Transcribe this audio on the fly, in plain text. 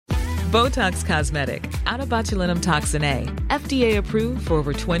Botox Cosmetic, out of botulinum toxin A, FDA approved for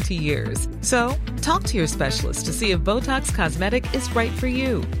over 20 years. So, talk to your specialist to see if Botox Cosmetic is right for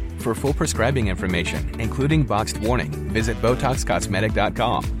you. For full prescribing information, including boxed warning, visit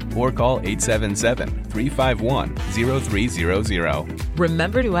BotoxCosmetic.com or call 877-351-0300.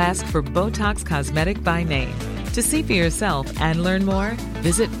 Remember to ask for Botox Cosmetic by name. To see for yourself and learn more,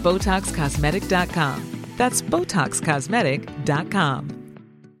 visit BotoxCosmetic.com. That's BotoxCosmetic.com.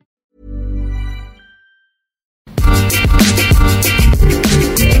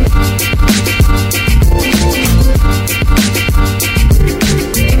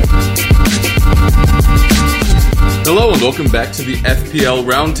 Hello and welcome back to the FPL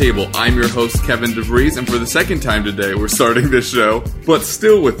Roundtable. I'm your host, Kevin DeVries, and for the second time today, we're starting this show, but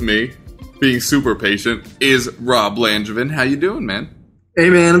still with me, being super patient, is Rob Langevin. How you doing, man? Hey,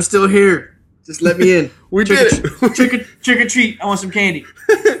 man, I'm still here. Just let me in. We did it. Trick or treat. I want some candy.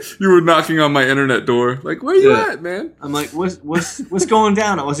 You were knocking on my internet door, like, where you at, man? I'm like, what's going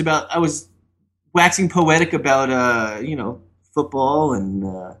down? I was waxing poetic about football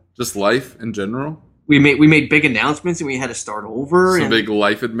and just life in general. We made big announcements and we had to start over. Some big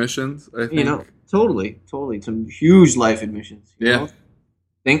life admissions, I think. Totally. Some huge life admissions. You know?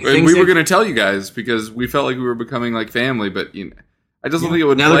 And we were going to tell you guys because we felt like we were becoming like family, but I just don't think it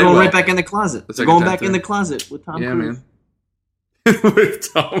would. Now play they're going well. right back in the closet. They're going back in the closet with Tom Cruise. Man.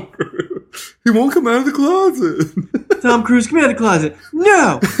 With Tom Cruise. He won't come out of the closet. Tom Cruise, come out of the closet.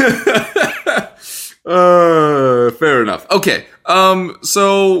 No. Fair enough. Okay.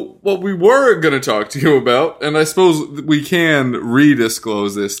 So what we were going to talk to you about, and I suppose we can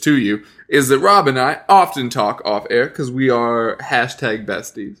redisclose this to you, is that Rob and I often talk off air because we are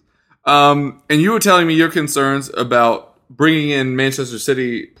 #besties. And you were telling me your concerns about bringing in Manchester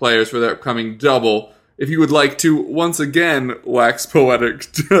City players for their upcoming double. If you would like to once again wax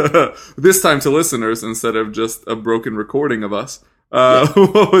poetic, this time to listeners instead of just a broken recording of us,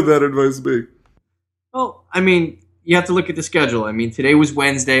 what would that advice be? Well, I mean, you have to look at the schedule. I mean, today was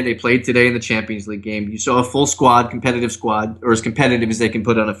Wednesday. They played today in the Champions League game. You saw a full squad, competitive squad, or as competitive as they can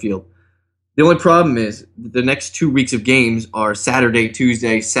put on a field. The only problem is the next 2 weeks of games are Saturday,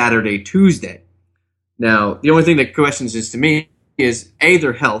 Tuesday, Saturday, Tuesday. Now, the only thing that questions is to me is A,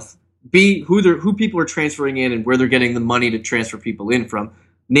 their health, B, who people are transferring in and where they're getting the money to transfer people in from,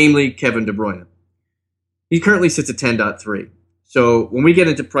 namely Kevin De Bruyne. He currently sits at 10.3. So when we get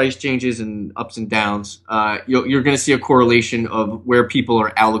into price changes and ups and downs, you're going to see a correlation of where people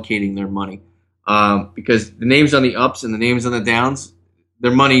are allocating their money. Because the names on the ups and the names on the downs,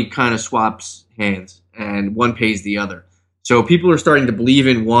 their money kind of swaps hands and one pays the other. So people are starting to believe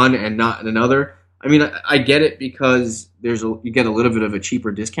in one and not in another. I mean, I get it because you get a little bit of a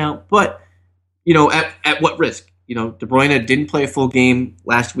cheaper discount, but at what risk? De Bruyne didn't play a full game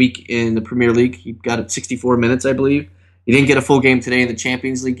last week in the Premier League. He got it 64 minutes, I believe. He didn't get a full game today in the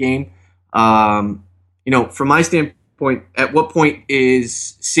Champions League game. From my standpoint, at what point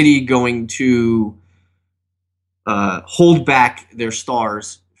is City going to hold back their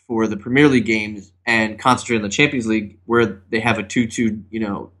stars for the Premier League games and concentrate on the Champions League, where they have a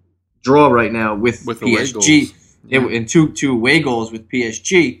 2-2, draw right now with PSG, and two away goals with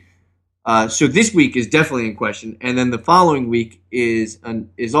PSG. So this week is definitely in question, and then the following week is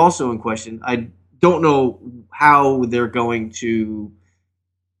also in question. I don't know how they're going to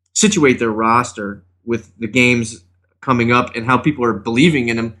situate their roster with the games coming up and how people are believing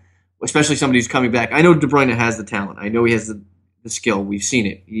in him, especially somebody who's coming back. I know De Bruyne has the talent. I know he has the skill. We've seen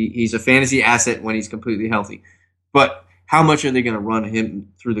it. He's a fantasy asset when he's completely healthy. But how much are they going to run him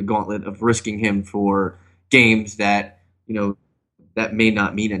through the gauntlet of risking him for games that, that may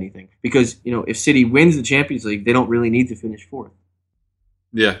not mean anything? Because, if City wins the Champions League, they don't really need to finish fourth.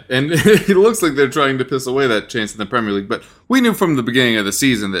 Yeah, and it looks like they're trying to piss away that chance in the Premier League. But we knew from the beginning of the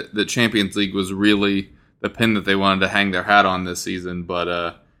season that the Champions League was really the pin that they wanted to hang their hat on this season. But,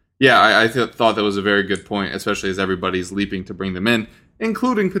 I thought that was a very good point, especially as everybody's leaping to bring them in,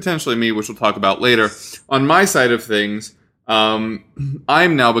 including potentially me, which we'll talk about later. On my side of things, I'm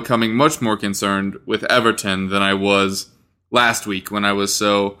now becoming much more concerned with Everton than I was last week when I was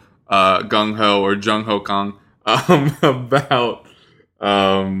so gung-ho or jung-ho kong about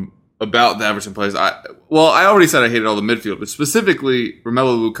the Everton players. I already said I hated all the midfield, but specifically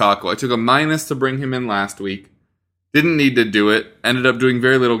Romelu Lukaku. I took a minus to bring him in last week. Didn't need to do it. Ended up doing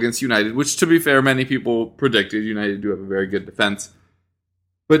very little against United, which, to be fair, many people predicted. United do have a very good defense.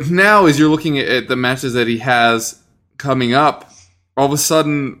 But now, as you're looking at the matches that he has coming up, all of a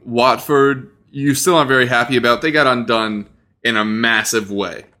sudden, Watford, you still aren't very happy about. They got undone in a massive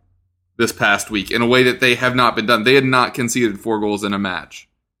way this past week, in a way that they have not been done. They had not conceded 4 goals in a match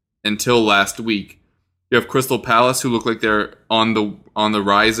until last week. You have Crystal Palace, who look like they're on the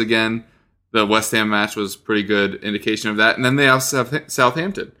rise again. The West Ham match was pretty good indication of that. And then they also have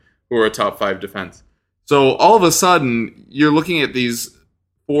Southampton, who are a top 5 defense. So all of a sudden, you're looking at these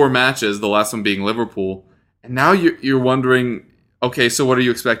 4 matches, the last one being Liverpool, and now you're wondering, okay, so what are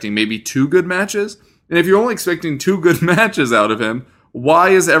you expecting? Maybe 2 good matches? And if you're only expecting 2 good matches out of him, why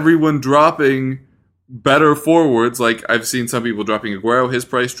is everyone dropping better forwards? Like, I've seen some people dropping Aguero, his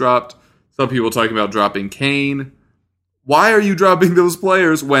price dropped. Some people talking about dropping Kane. Why are you dropping those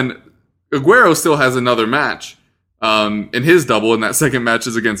players when Aguero still has another match in his double, and that second match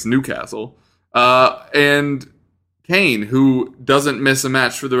is against Newcastle? And Kane, who doesn't miss a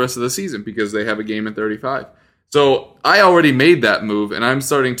match for the rest of the season because they have a game in 35. So I already made that move, and I'm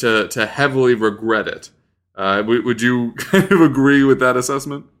starting to heavily regret it. Would you kind of agree with that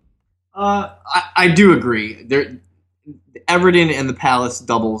assessment? I do agree. Everton and the Palace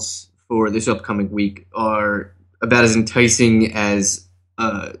doubles for this upcoming week are about as enticing as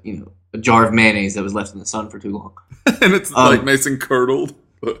a jar of mayonnaise that was left in the sun for too long. And it's like nice and curdled.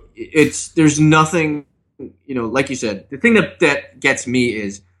 There's nothing, like you said, the thing that gets me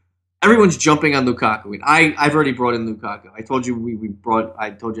is everyone's jumping on Lukaku. And I've already brought in Lukaku. I told you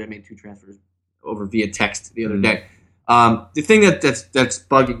I made 2 transfers over via text the other day. The thing that's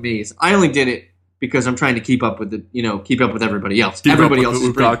bugging me is I only did it because I'm trying to keep up with everybody else. Everybody else is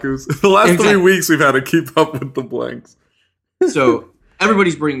Lukaku's. The last 3 weeks we've had to keep up with the blanks. So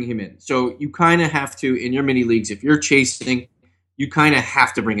everybody's bringing him in. So you kind of have to, in your mini leagues, if you're chasing, you kind of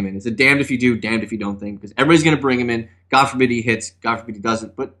have to bring him in. It's a damned if you do, damned if you don't thing, because everybody's going to bring him in. God forbid he hits, God forbid he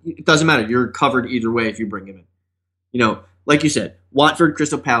doesn't, but it doesn't matter. You're covered either way if you bring him in. Like you said, Watford,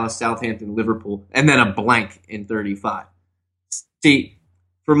 Crystal Palace, Southampton, Liverpool, and then a blank in 35. See,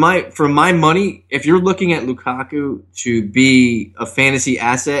 for my money, if you're looking at Lukaku to be a fantasy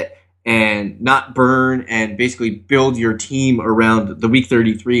asset and not burn and basically build your team around the week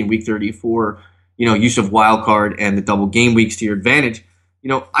 33 and week 34, use of wild card and the double game weeks to your advantage,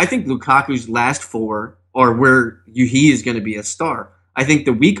 I think Lukaku's last 4 are where he is going to be a star. I think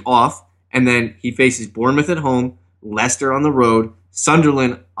the week off, and then he faces Bournemouth at home, Leicester on the road,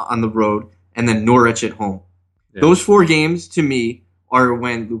 Sunderland on the road, and then Norwich at home. Yeah. Those 4 games, to me, are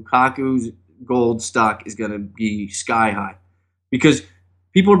when Lukaku's gold stock is going to be sky high. Because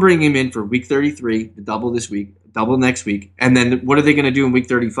people are bringing him in for week 33, the double this week, double next week, and then what are they going to do in week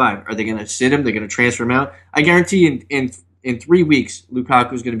 35? Are they going to sit him? They're going to transfer him out? I guarantee in 3 weeks,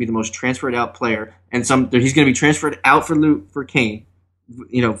 Lukaku is going to be the most transferred out player, and he's going to be transferred out for Kane,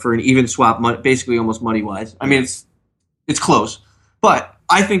 for an even swap, basically almost money-wise. I mean, it's close. But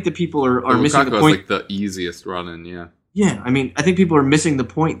I think that people are missing the point. Lukaku is like the easiest run-in, yeah. Yeah, I mean, I think people are missing the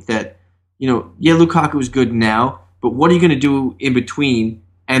point that, Lukaku is good now, but what are you going to do in between?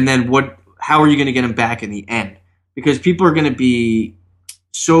 And then how are you going to get him back in the end? Because people are going to be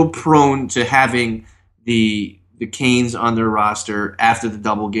so prone to having the Canes on their roster after the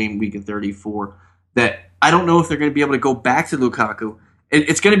double game week of 34 that I don't know if they're going to be able to go back to Lukaku.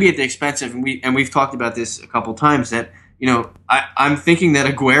 It's going to be at the expense of, and we've talked about this a couple times, that I'm thinking that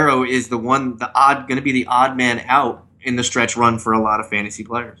Aguero is going to be the odd man out in the stretch run for a lot of fantasy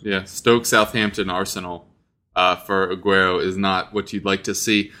players. Yeah, Stoke, Southampton, Arsenal for Aguero is not what you'd like to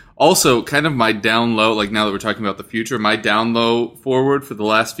see. Also, kind of my down low, like now that we're talking about the future, my down low forward for the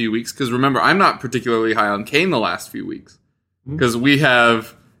last few weeks, because remember, I'm not particularly high on Kane the last few weeks, because we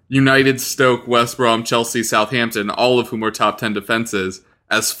have United, Stoke, West Brom, Chelsea, Southampton, all of whom are top 10 defenses,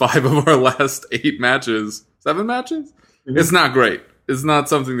 as 5 of our last 7 matches. Mm-hmm. It's not great. It's not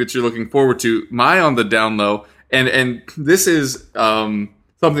something that you're looking forward to. My on the down low, and this is something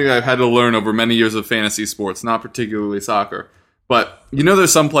that I've had to learn over many years of fantasy sports, not particularly soccer. But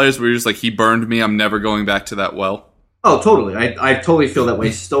there's some players where you're just like, he burned me, I'm never going back to that well. Oh, totally. I totally feel that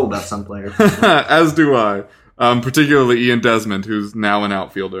way still about some players. As do I. Particularly Ian Desmond, who's now an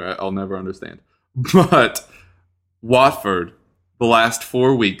outfielder. I'll never understand. But Watford, the last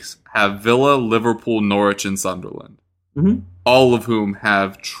 4 weeks, have Villa, Liverpool, Norwich, and Sunderland. Mm-hmm. All of whom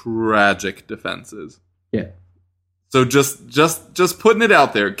have tragic defenses. Yeah. So just putting it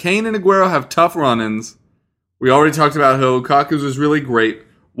out there. Kane and Aguero have tough run-ins. We already talked about how Lukaku's was really great.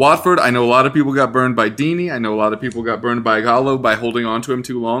 Watford, I know a lot of people got burned by Deeney. I know a lot of people got burned by Gallo by holding on to him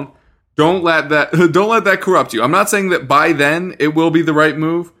too long. Don't let that corrupt you. I'm not saying that by then it will be the right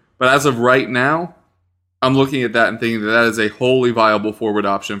move, but as of right now, I'm looking at that and thinking that is a wholly viable forward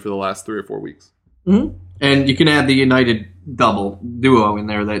option for the last 3 or 4 weeks. Mm-hmm. And you can add the United duo in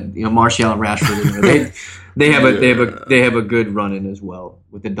there that Martial and Rashford in there. They have a good run in as well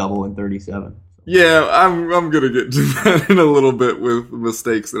with the double in 37. Yeah, I'm going to get to that in a little bit with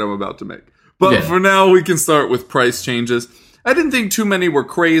mistakes that I'm about to make. But for now, we can start with price changes. I didn't think too many were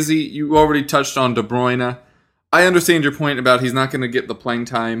crazy. You already touched on De Bruyne. I understand your point about he's not going to get the playing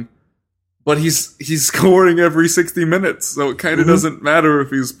time, but he's scoring every 60 minutes, so it kind of doesn't matter if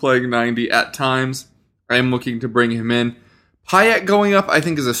he's playing 90 at times. I am looking to bring him in. Payet going up, I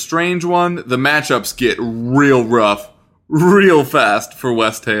think, is a strange one. The matchups get real rough, real fast for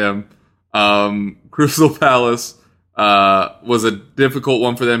West Ham. Crystal Palace was a difficult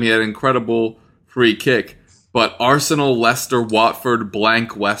one for them. He had an incredible free kick. But Arsenal, Leicester, Watford,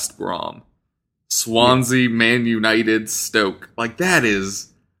 blank West Brom, Swansea, Man United, Stoke. Like, that is...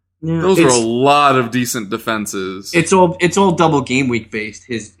 those are a lot of decent defenses. It's all double game week based,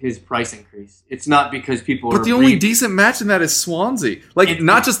 his price increase. It's not because people But the only decent match in that is Swansea. Like,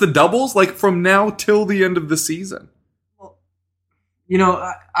 not just the doubles, like, from now till the end of the season. You know,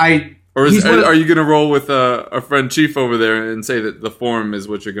 Or are you going to roll with our friend Chief over there and say that the form is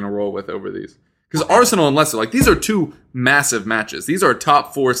what you're going to roll with over these? Because Arsenal and Leicester, like, these are two massive matches. These are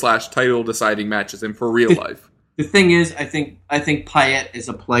top 4/title deciding matches, and for real life. The thing is, I think Payet is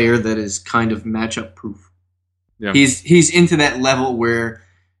a player that is kind of matchup proof. Yeah. He's into that level where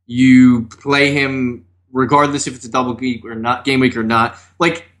you play him regardless if it's a double game week or not.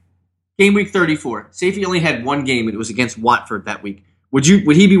 Like game week 34. Say if he only had one game and it was against Watford that week. Would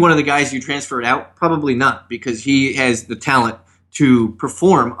he be one of the guys you transferred out? Probably not, because he has the talent to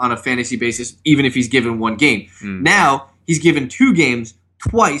perform on a fantasy basis, even if he's given one game. Now he's given 2 games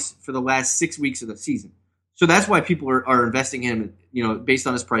twice for the last 6 weeks of the season. So that's why people are investing in him, you know, based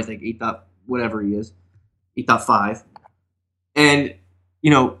on his price, like 8. Whatever he is, 8.5. And,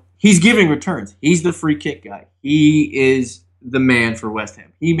 you know, he's giving returns. He's the free kick guy. He is the man for West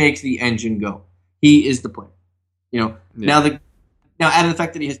Ham. He makes the engine go. He is the player. You know, now add in the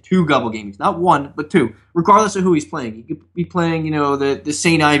fact that he has 2 double game weeks, not 1, but 2. Regardless of who he's playing, he could be playing, you know, the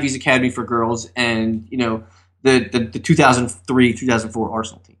St. Ivy's Academy for girls and, you know, the 2003-2004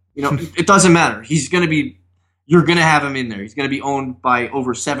 Arsenal team. You know, it doesn't matter. You're going to have him in there. He's going to be owned by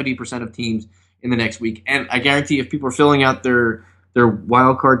over 70% of teams in the next week. And I guarantee if people are filling out their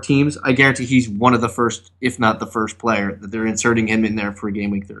wild card teams, I guarantee he's one of the first, if not the first player that they're inserting him in there for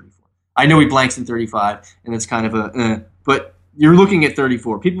game week 34. I know he blanks in 35, and it's kind of but you're looking at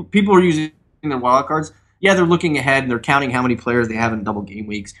 34. People are using their wild cards. Yeah, they're looking ahead and they're counting how many players they have in double game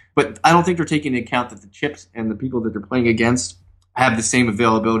weeks. But I don't think they're taking into account that the chips and the people that they're playing against have the same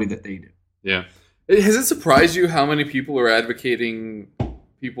availability that they do. Yeah. Has it surprised you how many people are advocating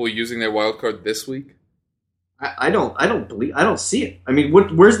people using their wild card this week? I don't see it. I mean,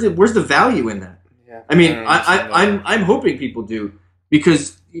 where's the value in that? Yeah. I mean, I'm hoping people do,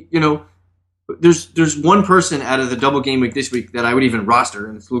 because, you know, there's one person out of the double game week this week that I would even roster,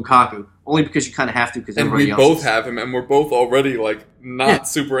 and it's Lukaku, only because you kind of have to, because everybody else. And we both have him, and we're both already like not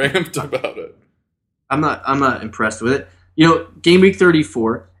super amped about it. I'm not impressed with it. You know, game week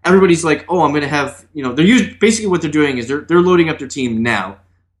 34, everybody's like, oh, I'm going to have, you know, basically what they're doing is they're loading up their team now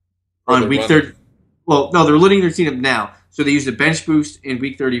on week 30. Well, no, they're loading their team up now. So they use the bench boost in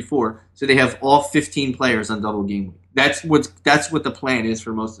week 34. So they have all 15 players on double game week. That's what the plan is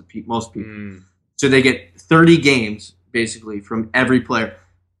for most people. So they get 30 games basically from every player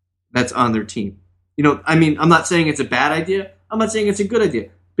that's on their team. You know, I mean, I'm not saying it's a bad idea. I'm not saying it's a good idea,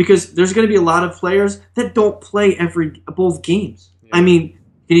 because there's going to be a lot of players that don't play both games. Yeah. I mean,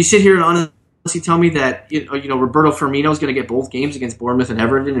 can you sit here and honestly tell me that you know Roberto Firmino is going to get both games against Bournemouth and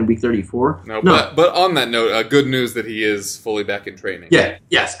Everton in week 34? No. But on that note, good news that he is fully back in training. Yeah,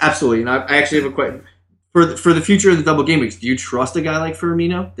 yes, absolutely. And I actually have a question for the future of the double game weeks. Do you trust a guy like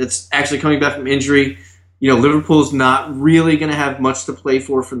Firmino that's actually coming back from injury? You know, Liverpool's not really going to have much to play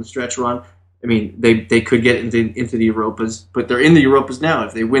for from the stretch run. I mean, they could get into the Europas, but they're in the Europas now.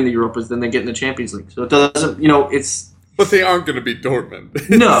 If they win the Europas, then they get in the Champions League. So it doesn't, you know, it's... But they aren't going to be Dortmund.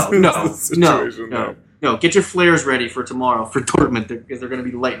 No. Get your flares ready for tomorrow for Dortmund, because they're going to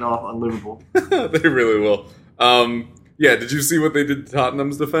be lighting off on Liverpool. They really will. Yeah, did you see what they did to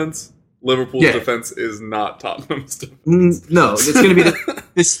Tottenham's defense? Liverpool's defense is not Tottenham's defense. No, it's going to be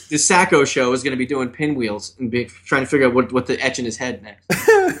the Sacco show is going to be doing pinwheels and trying to figure out what to etch in his head next.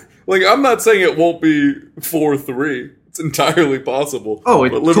 Like, I'm not saying it won't be 4-3. It's entirely possible. Oh,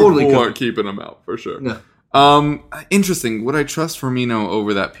 but Liverpool aren't keeping him out for sure. No. Interesting. Would I trust Firmino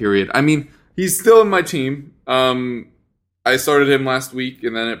over that period? I mean, he's still in my team. I started him last week,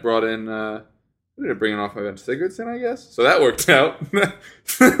 and then it brought in. What did it bring off my bench? Sigurdsson, I guess. So that worked out. That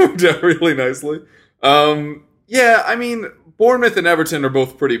worked out really nicely. Yeah, I mean, Bournemouth and Everton are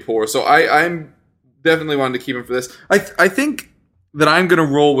both pretty poor, so I'm definitely wanting to keep him for this. I think that I'm going to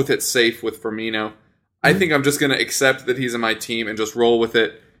roll with it safe with Firmino. I think I'm just going to accept that he's in my team and just roll with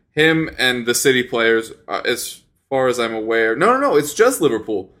it. Him and the City players, as far as I'm aware, no, it's just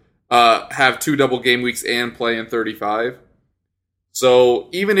Liverpool, have 2 double game weeks and play in 35. So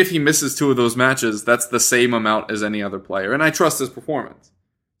even if he misses 2 of those matches, that's the same amount as any other player, and I trust his performance.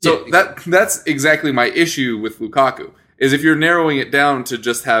 So that's exactly my issue with Lukaku, is if you're narrowing it down to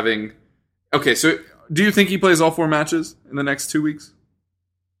just having... Okay, so do you think he plays all 4 matches in the next 2 weeks?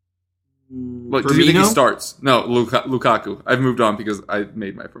 Like, do you think he starts? No, Lukaku. I've moved on because I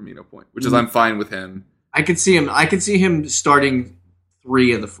made my Firmino point, which is I'm fine with him. I could see him starting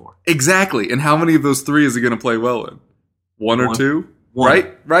 3 of the 4. Exactly. And how many of those 3 is he going to play well in? 1 or 2?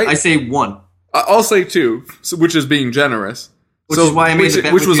 1. Right? I say 1. I'll say 2, which is being generous. Which is why I made the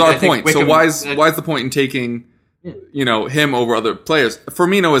bet which was you, our point. So why is the point in taking him over other players?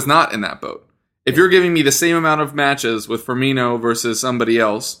 Firmino is not in that boat. If you're giving me the same amount of matches with Firmino versus somebody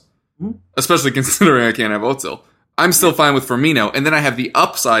else, especially considering I can't have Ozil, I'm still fine with Firmino. And then I have the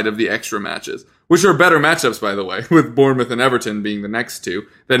upside of the extra matches, which are better matchups, by the way, with Bournemouth and Everton being the next 2,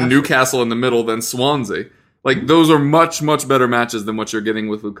 then Newcastle in the middle, then Swansea. Like, those are much, much better matches than what you're getting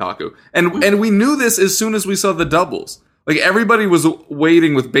with Lukaku. And we knew this as soon as we saw the doubles. Like, everybody was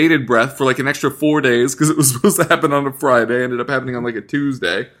waiting with bated breath for like an extra 4 days because it was supposed to happen on a Friday. Ended up happening on like a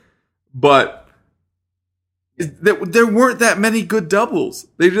Tuesday. But there weren't that many good doubles.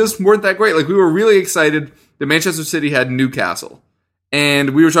 They just weren't that great. Like, we were really excited that Manchester City had Newcastle.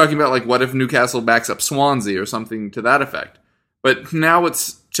 And we were talking about, like, what if Newcastle backs up Swansea or something to that effect. But now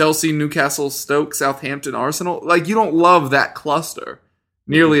it's Chelsea, Newcastle, Stoke, Southampton, Arsenal. Like, you don't love that cluster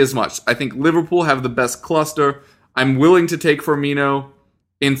nearly as much. I think Liverpool have the best cluster. I'm willing to take Firmino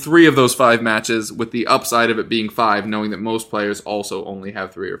in 3 of those 5 matches with the upside of it being 5, knowing that most players also only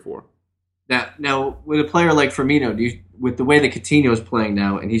have 3 or 4. Now, with a player like Firmino, with the way that Coutinho is playing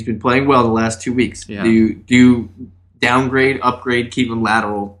now, and he's been playing well the last 2 weeks, do you downgrade, upgrade, keep him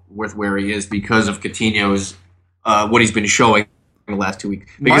lateral with where he is because of Coutinho's what he's been showing in the last 2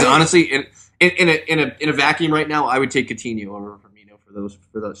 weeks? Because honestly, in a vacuum right now, I would take Coutinho over Firmino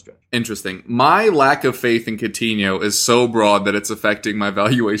for those stretches. Interesting. My lack of faith in Coutinho is so broad that it's affecting my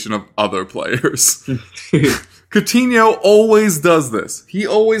valuation of other players. Coutinho always does this. He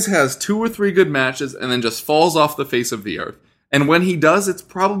always has 2 or 3 good matches and then just falls off the face of the earth. And when he does, it's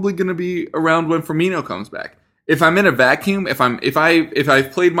probably going to be around when Firmino comes back. If I'm in a vacuum, if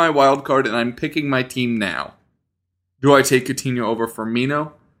I've played my wild card and I'm picking my team now, do I take Coutinho over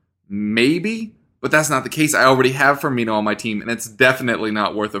Firmino? Maybe, but that's not the case. I already have Firmino on my team, and it's definitely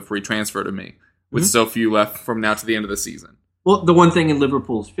not worth a free transfer to me with so few left from now to the end of the season. Well, the one thing in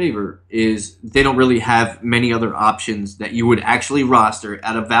Liverpool's favor is they don't really have many other options that you would actually roster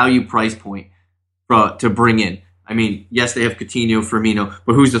at a value price point to bring in. I mean, yes, they have Coutinho, Firmino,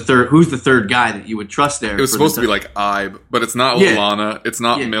 but who's the third guy that you would trust there? It was supposed to be like Ibe, but it's not Lallana. It's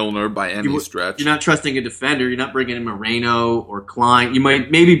not Milner by any stretch. You're not trusting a defender. You're not bringing in Moreno or Klein. You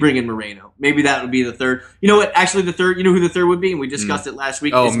might maybe bring in Moreno. Maybe that would be the third. You know what? Actually, the third. You know who the third would be? And we discussed it last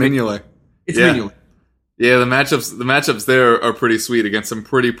week. Oh, Mignolet. It's Mignolet. Yeah, the matchups there are pretty sweet against some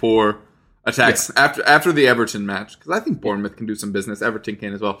pretty poor attacks after the Everton match, because I think Bournemouth can do some business. Everton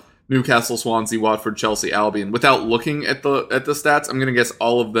can as well. Newcastle, Swansea, Watford, Chelsea, Albion. Without looking at the stats, I'm going to guess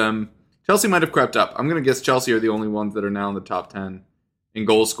all of them. Chelsea might have crept up. I'm going to guess Chelsea are the only ones that are now in the top 10 in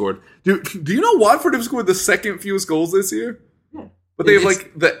goals scored. Do you know Watford have scored the second fewest goals this year? Yeah. But they have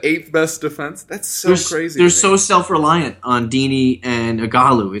like the 8th best defense. That's so crazy. They're so self-reliant on Deeney and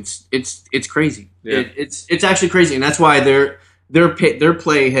Agalu. It's crazy. Yeah. It's actually crazy, and that's why their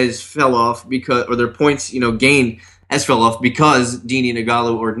play has fell off or their points gained has fell off because Deeney and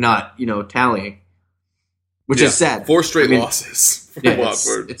Agalu are not tallying, which is sad. 4 straight losses for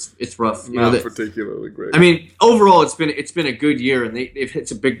Watford. It's rough. Not particularly great. I mean, overall, it's been a good year, and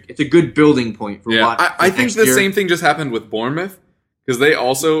it's a good building point for Watford. I think the same thing just happened with Bournemouth, because they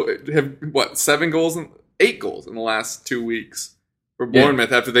also have 8 goals in the last 2 weeks for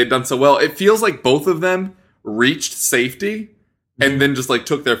Bournemouth after they've done so well. It feels like both of them reached safety and then just like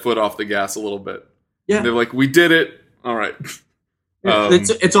took their foot off the gas a little bit. Yeah, and they're like, we did it. All right. Yeah,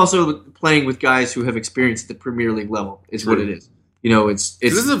 it's also playing with guys who have experienced the Premier League level is what it is.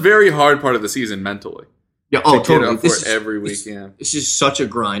 This is a very hard part of the season mentally. Yeah, totally. Every week. It's just such a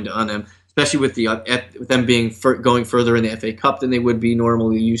grind on them, especially with them being going further in the FA Cup than they would be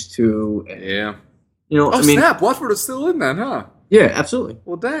normally used to. Yeah. Snap! Watford is still in that, huh? Yeah, absolutely.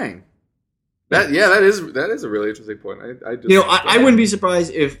 Well, dang. That is a really interesting point. I wouldn't be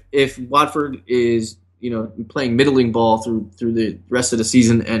surprised if Watford is playing middling ball through the rest of the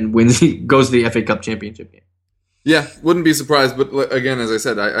season and goes to the FA Cup championship game. Yeah, wouldn't be surprised. But again, as I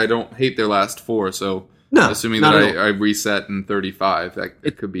said, I don't hate their last 4. So No, assuming not that at all. I reset in 35,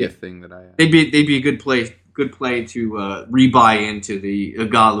 it could be a thing that I. They'd be a good play to rebuy into the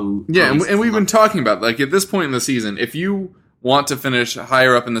Igalu. Yeah, and we've been talking about, like, at this point in the season, if you want to finish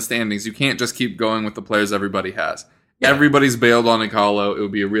higher up in the standings, you can't just keep going with the players everybody has. Yeah. Everybody's bailed on Igalo. It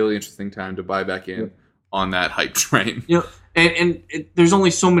would be a really interesting time to buy back in on that hype train. And there's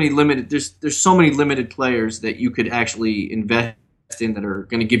only so many limited. There's so many limited players that you could actually invest in that are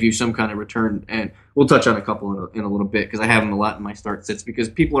going to give you some kind of return. And we'll touch on a couple in a little bit because I have them a lot in my start sets because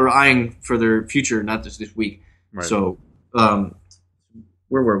people are eyeing for their future, not just this week. Right. So,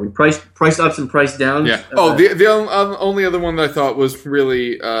 where were we? Price ups and price downs. Yeah. The only other one that I thought was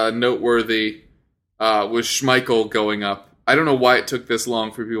really noteworthy was Schmeichel going up. I don't know why it took this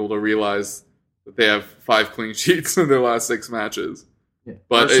long for people to realize that they have 5 clean sheets in their last 6 matches. Yeah.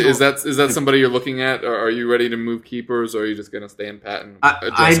 But is that somebody you're looking at, or are you ready to move keepers, or are you just going to stand pat and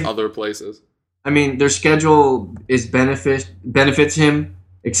adjust other places? I mean, their schedule is benefits him,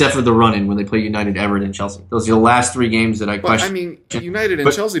 except for the run-in when they play United, Everton, and Chelsea. Those are the last 3 games that I question. I mean, United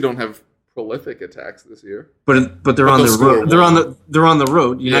and Chelsea don't have prolific attacks this year. But they're on the road. They're on the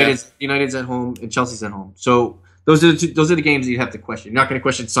road. United's at home and Chelsea's at home. So those are the games that you have to question. You're not going to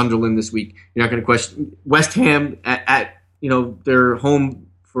question Sunderland this week. You're not going to question West Ham at their home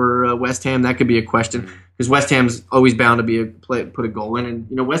for West Ham. That could be a question because West Ham's always bound to put a goal in,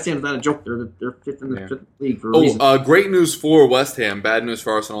 and West Ham's not a joke. They're fifth in the fifth league for a reason. Great news for West Ham. Bad news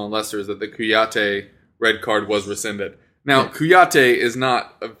for Arsenal and Leicester is that the Kouyaté red card was rescinded. Now, Kouyaté is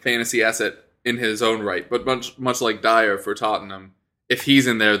not a fantasy asset in his own right, but much like Dyer for Tottenham, if he's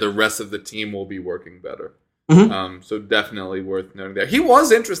in there, the rest of the team will be working better. Mm-hmm. So definitely worth noting there. He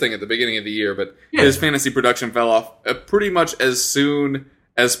was interesting at the beginning of the year, but his fantasy production fell off pretty much as soon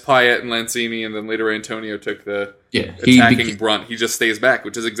as Payet and Lanzini and then later Antonio took the attacking brunt. He just stays back,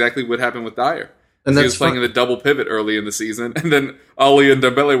 which is exactly what happened with Dyer. And he was playing in the double pivot early in the season, and then Ali and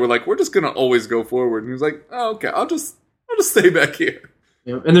Dembele were like, "We're just going to always go forward." And he was like, "Oh, okay, I'll just stay back here."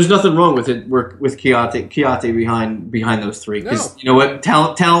 And there's nothing wrong with it. With Kouyaté behind those 3 because you know what,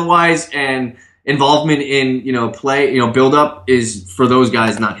 talent wise and involvement in play, build up is for those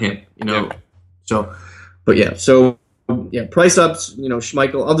guys, not him. So price ups.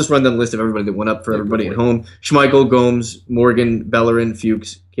 Schmeichel. I'll just run down the list of everybody that went up for everybody at home. Schmeichel, Gomes, Morgan, Bellerin,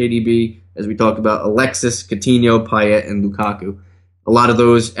 Fuchs, KDB, as we talked about, Alexis, Coutinho, Payet, and Lukaku. A lot of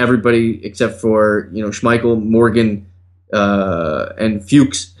those, everybody except for Schmeichel, Morgan, and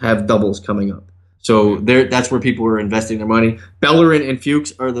Fuchs have doubles coming up. So that's where people are investing their money. Bellerin and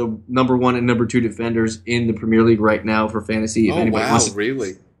Fuchs are the number 1 and number 2 defenders in the Premier League right now for fantasy.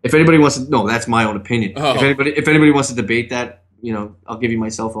 Really? If anybody wants to, no, that's my own opinion. Oh. If anybody wants to debate that, I'll give you my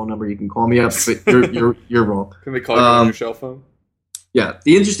cell phone number. You can call me up, but you're wrong. Can they call you on your cell phone? Yeah.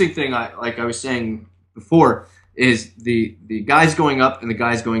 The interesting thing, like I was saying before, is the guys going up and the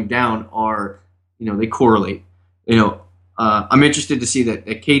guys going down are, they correlate. I'm interested to see that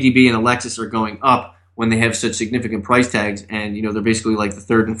KDB and Alexis are going up when they have such significant price tags, and they're basically like the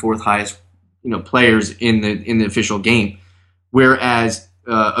 3rd and 4th highest players in the official game, whereas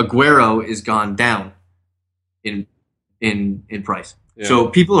Aguero is gone down in price. Yeah. So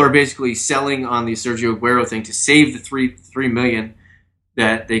people are basically selling on the Sergio Aguero thing to save the three million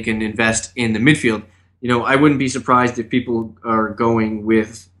that they can invest in the midfield. I wouldn't be surprised if people are going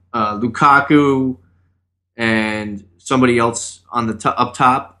with Lukaku and somebody else on the up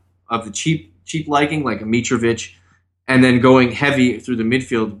top of the cheap liking, like a Mitrovic, and then going heavy through the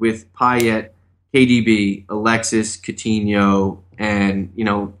midfield with Payet, KDB, Alexis, Coutinho, and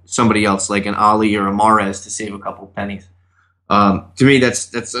somebody else like an Ali or a Mahrez to save a couple pennies. To me,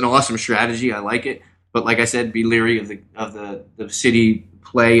 that's an awesome strategy. I like it, but like I said, be leery of the City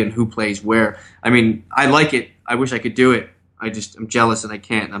play and who plays where. I mean, I like it. I wish I could do it. I'm jealous and I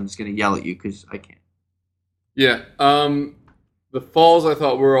can't. And I'm just going to yell at you because I can't. Yeah. The falls I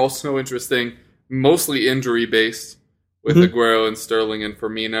thought were also interesting, mostly injury based with Aguero and Sterling and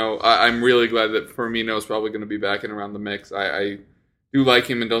Firmino. I'm really glad that Firmino is probably going to be back and around the mix. I do like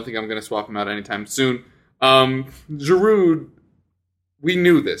him and don't think I'm going to swap him out anytime soon. Giroud, we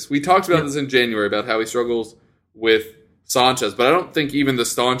knew this. We talked about this in January about how he struggles with Sanchez, but I don't think even the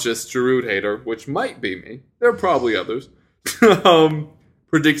staunchest Giroud hater, which might be me, there are probably others,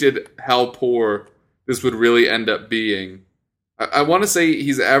 predicted how poor this would really end up being. I want to say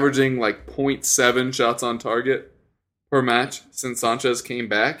he's averaging like 0.7 shots on target per match since Sanchez came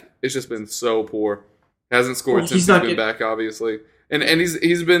back. It's just been so poor. Hasn't scored since he's been back, obviously. And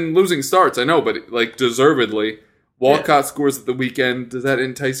he's been losing starts, I know, but like deservedly. Walcott scores at the weekend. Does that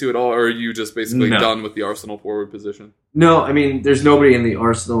entice you at all, or are you just basically done with the Arsenal forward position? No, I mean, there's nobody in the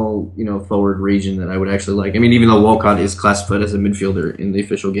Arsenal, forward region that I would actually like. I mean, even though Walcott is classified as a midfielder in the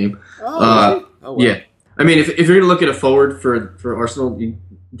official game. Oh, wow. Yeah. I mean, if you're going to look at a forward for Arsenal,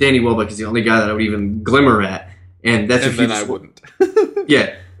 Danny Welbeck is the only guy that I would even glimmer at, and that's and if you then I wouldn't.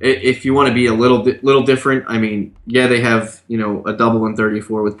 Yeah, if you want to be a little different, I mean, yeah, they have a double in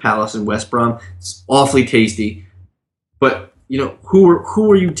 34 with Palace and West Brom. It's awfully tasty, but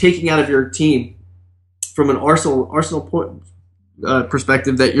who are you taking out of your team from an Arsenal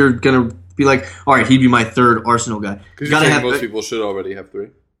perspective that you're gonna be like, all right, he'd be my third Arsenal guy? Because you think most people should already have 3.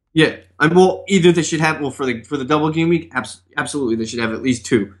 Yeah, either they should have for the double game week, absolutely they should have at least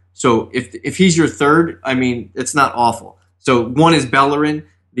 2. So if he's your third, I mean, it's not awful. So one is Bellerin,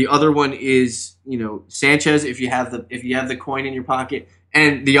 the other one is Sanchez if you have the coin in your pocket,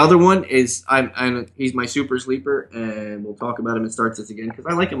 and the other one is he's my super sleeper, and we'll talk about him and start this again because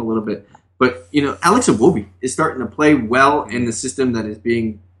I like him a little bit. But Alex Iwobi is starting to play well in the system that is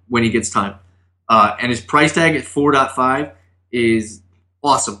being when he gets time, and his price tag at 4.5 is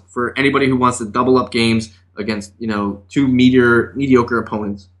awesome for anybody who wants to double up games against 2 mediocre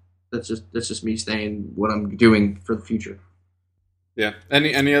opponents. That's just me saying what I'm doing for the future. Yeah.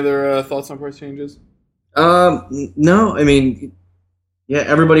 Any other thoughts on price changes? No. I mean, yeah,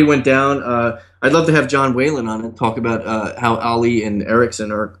 everybody went down. I'd love to have John Whalen on and talk about how Ali and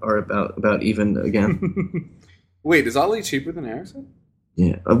Eriksson are about even again. Wait, is Ali cheaper than Eriksson?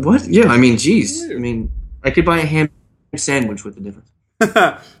 Yeah. What? Yeah. I mean, geez. I mean, I could buy a ham sandwich with the difference.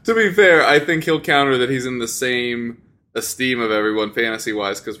 To be fair, I think he'll counter that he's in the same esteem of everyone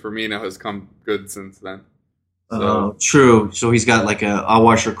fantasy-wise because Firmino has come good since then. So. True. So he's got like I'll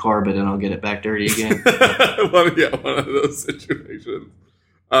wash your car, but then I'll get it back dirty again. one of those situations.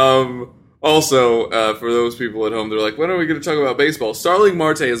 Also, for those people at home, they're like, when are we going to talk about baseball? Starling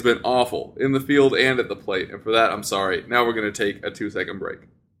Marte has been awful in the field and at the plate, and for that, I'm sorry. Now we're going to take a 2-second break.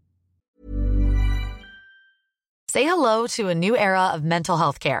 Say hello to a new era of mental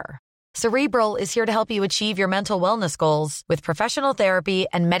health care. Cerebral is here to help you achieve your mental wellness goals with professional therapy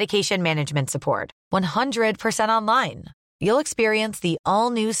and medication management support. 100% online. You'll experience the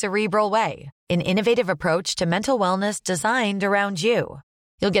all-new Cerebral Way, an innovative approach to mental wellness designed around you.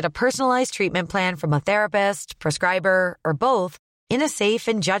 You'll get a personalized treatment plan from a therapist, prescriber, or both in a safe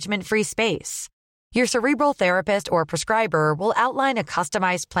and judgment-free space. Your Cerebral therapist or prescriber will outline a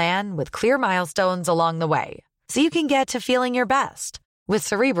customized plan with clear milestones along the way, so you can get to feeling your best. With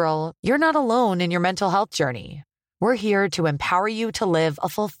Cerebral, you're not alone in your mental health journey. We're here to empower you to live a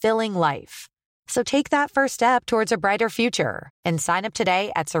fulfilling life. So take that first step towards a brighter future and sign up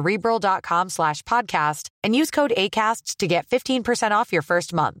today at Cerebral.com/podcast and use code ACAST to get 15% off your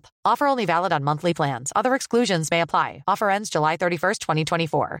first month. Offer only valid on monthly plans. Other exclusions may apply. Offer ends July 31st,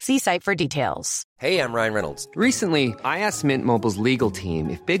 2024. See site for details. Hey, I'm Ryan Reynolds. Recently, I asked Mint Mobile's legal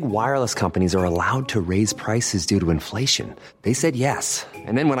team if big wireless companies are allowed to raise prices due to inflation. They said yes.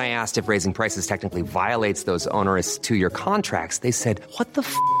 And then when I asked if raising prices technically violates those onerous 2-year contracts, they said, "What the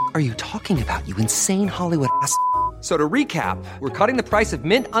f*** are you talking about, you insane Hollywood ass?" So to recap, we're cutting the price of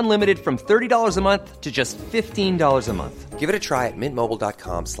Mint Unlimited from $30 a month to just $15 a month. Give it a try at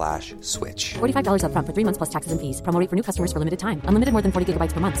mintmobile.com/switch. $45 up front for 3 months plus taxes and fees. Promo rate for new customers for limited time. Unlimited more than 40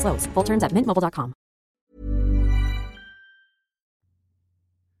 gigabytes per month. Slows full terms at mintmobile.com.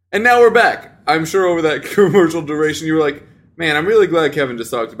 And now we're back. I'm sure over that commercial duration, you were like, man, I'm really glad Kevin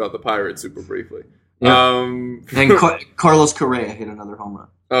just talked about the Pirates super briefly. Yeah. And Carlos Correa hit another home run.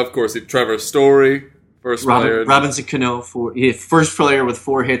 Of course, Trevor Story, first player. Robinson Cano, first player with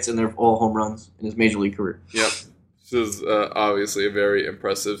 4 hits, and they're all home runs in his major league career. Yep. This is obviously a very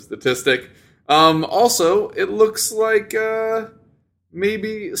impressive statistic. Also, it looks like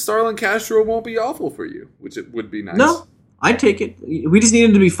maybe Starlin Castro won't be awful for you, which it would be nice. No, I'd take it. We just need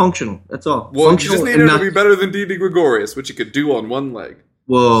him to be functional. That's all. Well, functional, you just need him to be better than Didi Gregorius, which he could do on one leg.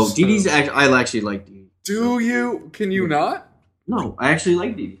 Whoa, Didi's I actually like Didi. Do you? Can you not? No, I actually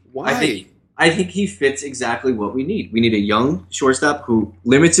like Didi. Why? I think he fits exactly what we need. We need a young shortstop who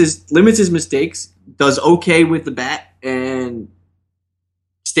limits his mistakes, does okay with the bat, and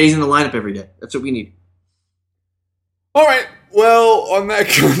stays in the lineup every day. That's what we need. All right. Well, on that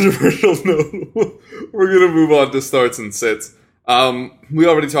controversial note, we're going to move on to starts and sits. We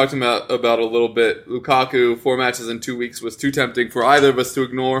already talked about a little bit. Lukaku, 4 matches in 2 weeks was too tempting for either of us to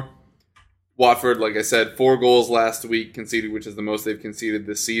ignore. Watford, like I said, 4 goals last week conceded, which is the most they've conceded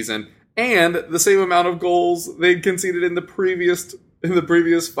this season, and the same amount of goals they'd conceded in the previous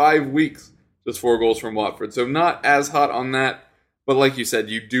 5 weeks. Just 4 goals from Watford. So not as hot on that, but like you said,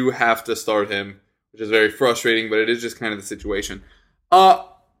 you do have to start him which is very frustrating, but it is just kind of the situation.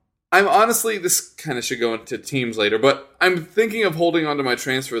 I'm honestly, this kind of should go into teams later, but I'm thinking of holding on to my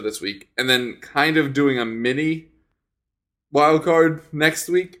transfer this week and then kind of doing a mini wild card next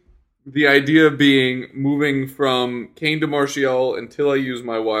week. The idea being moving from Kane to Martial until I use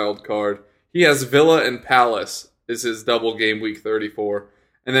my wild card. He has Villa and Palace is his double game week 34.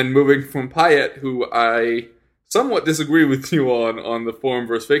 And then moving from Payet, who I somewhat disagree with you on the form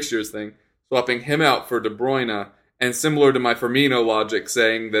versus fixtures thing, swapping him out for De Bruyne. And similar to my Firmino logic,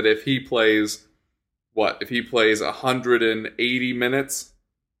 saying that if he plays 180 minutes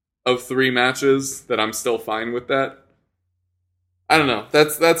of 3 matches, that I'm still fine with that. I don't know.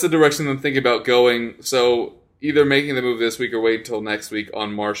 That's the direction I'm thinking about going. So either making the move this week or wait until next week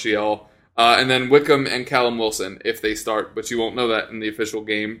on Martial. And then Wickham and Callum Wilson if they start, but you won't know that in the official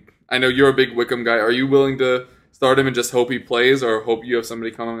game. I know you're a big Wickham guy. Are you willing to start him and just hope he plays, or hope you have somebody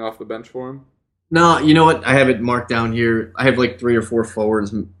coming off the bench for him? No, you know what? I have it marked down here. I have like 3 or 4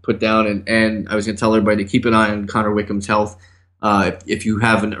 forwards put down, and I was going to tell everybody to keep an eye on Connor Wickham's health. If you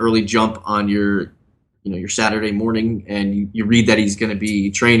have an early jump on your Saturday morning, and you read that he's going to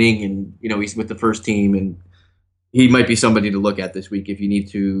be training, and he's with the first team, and he might be somebody to look at this week if you need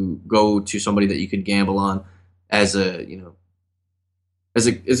to go to somebody that you could gamble on as a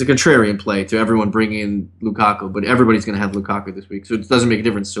contrarian play to everyone bringing in Lukaku, but everybody's going to have Lukaku this week, so it doesn't make a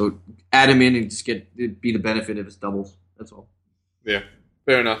difference. So add him in and just be the benefit of his doubles. That's all. Yeah,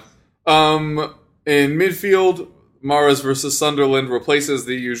 fair enough. In midfield, Mahrez versus Sunderland replaces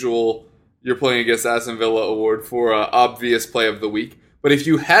the usual "you're playing against Aston Villa" award for obvious play of the week. But if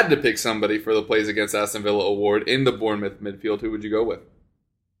you had to pick somebody for the plays against Aston Villa award in the Bournemouth midfield, who would you go with?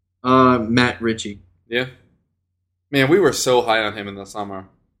 Matt Ritchie. Yeah. Man, we were so high on him in the summer.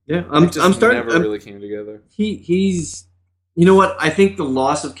 Yeah, I'm starting. Never really came together. He's. You know what? I think the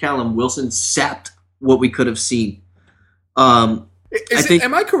loss of Callum Wilson sapped what we could have seen. Am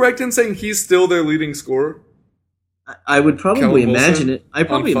I correct in saying he's still their leading scorer? I would probably imagine it. I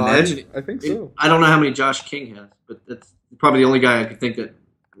probably imagine it. I think so. I don't know how many Josh King has, but that's probably the only guy I could think that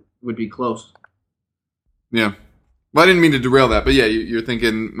would be close. Yeah. Well, I didn't mean to derail that, but yeah, you're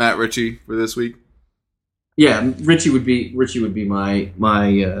thinking Matt Ritchie for this week? Yeah, Ritchie would be my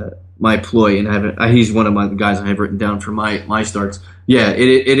ploy, and he's one of my guys I have written down for my starts. Yeah,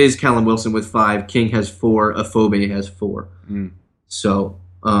 it is Callum Wilson with 5. King has 4. Afobe has 4. So,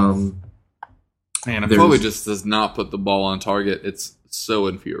 man, Afobe just does not put the ball on target. It's so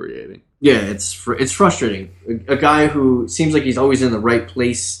infuriating. Yeah, it's frustrating. A guy who seems like he's always in the right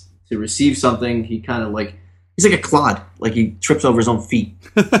place to receive something. He kind of he's like a clod, like he trips over his own feet.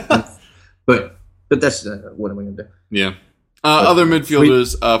 But that's what am I going to do? Yeah. Other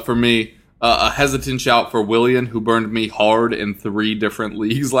midfielders for me, a hesitant shout for Willian, who burned me hard in 3 different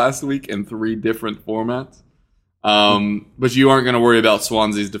leagues last week in 3 different formats. But you aren't going to worry about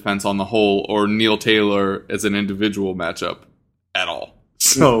Swansea's defense on the whole or Neil Taylor as an individual matchup at all.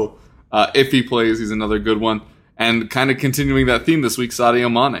 So if he plays, he's another good one. And kind of continuing that theme this week,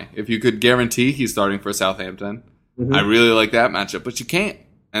 Sadio Mane. If you could guarantee he's starting for Southampton, I really like that matchup, but you can't.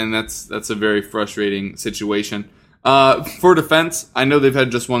 And that's a very frustrating situation. For defense, I know they've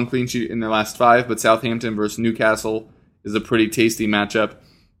had just 1 clean sheet in their last 5, but Southampton versus Newcastle is a pretty tasty matchup,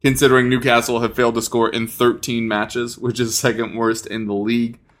 considering Newcastle have failed to score in 13 matches, which is second worst in the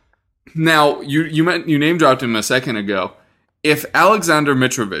league. Now, you name dropped him a second ago. If Alexander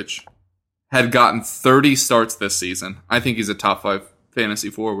Mitrovic had gotten 30 starts this season, I think he's a top 5 fantasy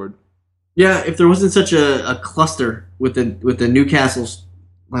forward. Yeah, if there wasn't such a cluster with the Newcastle's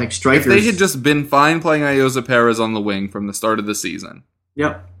strikers. If they had just been fine playing Ayoze Perez on the wing from the start of the season.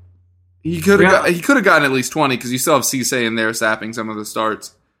 Yep. He could have gotten at least 20 because you still have Cisse in there sapping some of the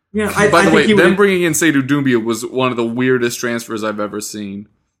starts. Yeah. By the way, them bringing in Seydou Doumbia was one of the weirdest transfers I've ever seen.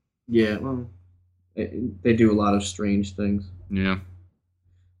 Yeah, well, they do a lot of strange things. Yeah.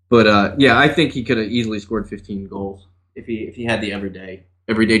 But I think he could have easily scored 15 goals if he had the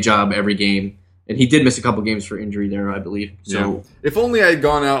everyday job, every game. And he did miss a couple games for injury there, I believe. So yeah. If only I had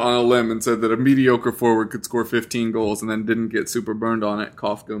gone out on a limb and said that a mediocre forward could score 15 goals and then didn't get super burned on it.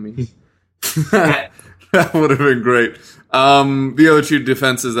 Cough gummy. That would have been great. The other 2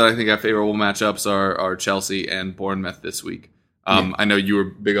 defenses that I think have favorable matchups are Chelsea and Bournemouth this week. I know you were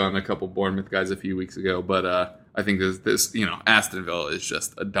big on a couple Bournemouth guys a few weeks ago, but I think this Aston Villa is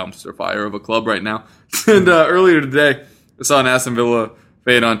just a dumpster fire of a club right now. And earlier today, I saw an Aston Villa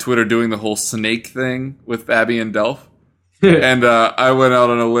fan on Twitter doing the whole snake thing with Fabian Delph. And I went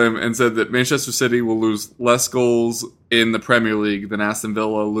out on a limb and said that Manchester City will lose less goals in the Premier League than Aston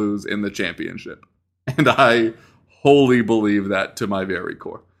Villa lose in the Championship. And I wholly believe that to my very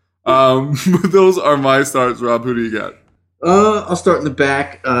core. Those are my starts, Rob. Who do you got? I'll start in the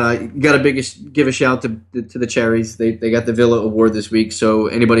back. You got to give a shout to the Cherries. They got the Villa Award this week, so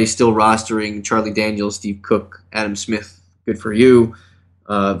anybody still rostering Charlie Daniels, Steve Cook, Adam Smith, good for you.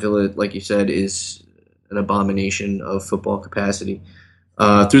 Villa, like you said, is an abomination of football capacity.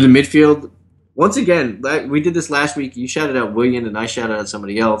 Through the midfield, once again, we did this last week. You shouted out Willian, and I shouted out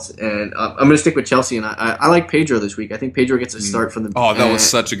somebody else. And I'm going to stick with Chelsea, and I like Pedro this week. I think Pedro gets a start from the. Oh, that was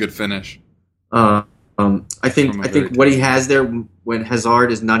such a good finish. I think what he has there when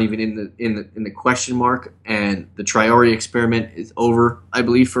Hazard is not even in the question mark, and the Traore experiment is over, I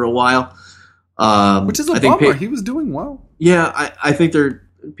believe, for a while. Which is a bummer. He was doing well. Yeah, I think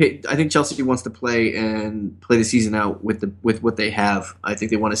Chelsea wants to play the season out with what they have. I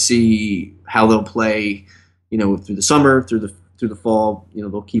think they want to see how they'll play, through the summer, through the fall.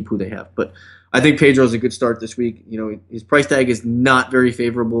 They'll keep who they have. But I think Pedro's a good start this week. His price tag is not very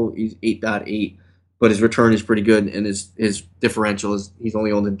favorable. He's 8.8, but his return is pretty good, and his differential is he's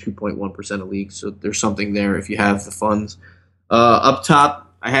only owned in 2.1% of leagues. So there's something there if you have the funds. Up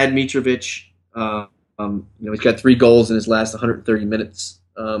top, I had Mitrovic. He's got 3 goals in his last 130 minutes,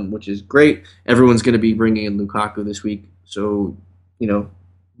 which is great. Everyone's going to be bringing in Lukaku this week, so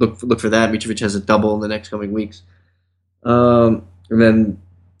look for that. Mitrovic has a double in the next coming weeks, and then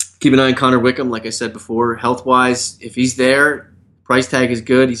keep an eye on Connor Wickham. Like I said before, health wise, if he's there, price tag is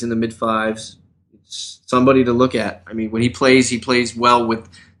good. He's in the mid 5s. It's somebody to look at. I mean, when he plays well with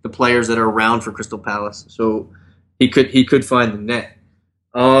the players that are around for Crystal Palace, so he could find the net.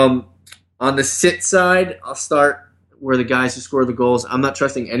 On the sit side, I'll start where the guys who score the goals. I'm not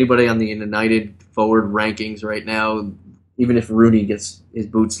trusting anybody on the United forward rankings right now. Even if Rooney gets his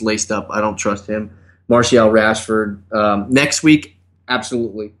boots laced up, I don't trust him. Martial, Rashford. Next week,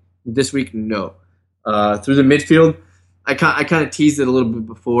 absolutely. This week, no. Through the midfield, I kind of teased it a little bit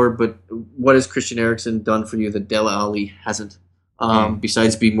before, but what has Christian Eriksen done for you that Dele Alli hasn't?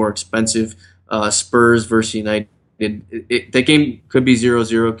 Besides being more expensive, Spurs versus United. That game could be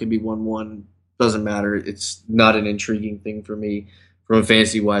 0-0, could be 1-1. Doesn't matter. It's not an intriguing thing for me from a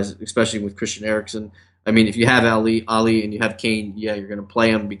fantasy-wise, especially with Christian Eriksen. I mean, if you have Ali and you have Kane, yeah, you're going to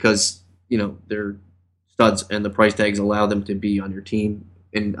play them because, they're studs and the price tags allow them to be on your team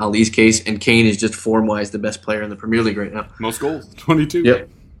in Ali's case. And Kane is just form-wise the best player in the Premier League right now. Most goals, 22. Yep.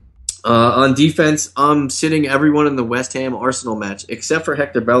 On defense, I'm sitting everyone in the West Ham-Arsenal match except for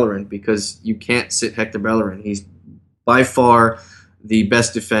Hector Bellerin because you can't sit Hector Bellerin. He's by far the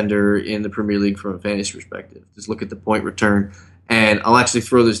best defender in the Premier League from a fantasy perspective. Just look at the point return. And I'll actually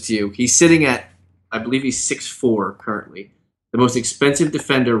throw this to you. He's sitting at, I believe he's 6'4" currently. The most expensive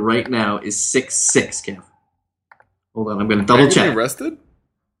defender right now is 6'6", Kev. Hold on, I'm going to double check. Are you arrested?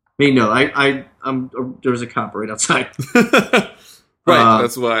 No, there was a cop right outside. Right,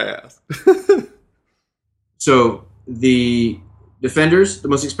 that's why I asked. So the defenders, the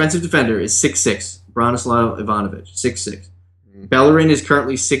most expensive defender is 6'6", Branislav Ivanovic, 6'6". Bellerin is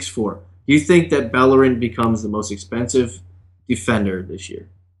currently 6'4". Do you think that Bellerin becomes the most expensive defender this year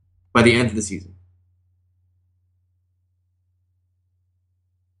by the end of the season?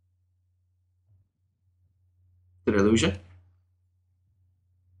 Did I lose you?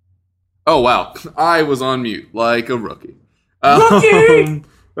 Oh, wow. I was on mute like a rookie. Rookie!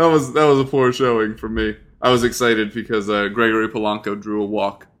 That was a poor showing for me. I was excited because Gregory Polanco drew a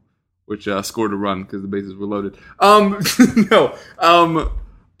walk, which scored a run because the bases were loaded. No.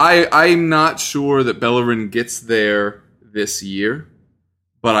 I'm not sure that Bellerin gets there this year,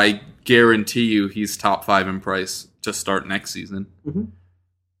 but I guarantee you he's top 5 in price to start next season. Mm-hmm.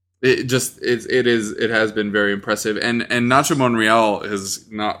 It has been very impressive, and Nacho Monreal has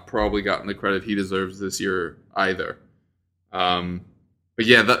not probably gotten the credit he deserves this year either. But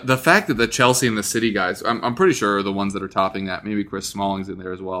yeah, the fact that the Chelsea and the City guys, I'm pretty sure are the ones that are topping that. Maybe Chris Smalling's in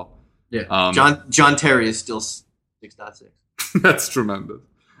there as well. Yeah, John Terry is still 6.6. That's tremendous.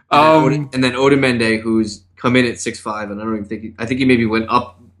 And then Otamendi, who's come in at 6'5", and I don't even think I think he maybe went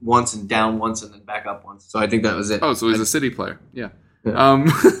up once and down once and then back up once. So I think that was it. Oh, so he's a City player. Yeah. and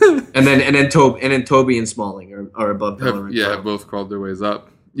then Toby and Smalling are above Bellerin. Yeah, both crawled their ways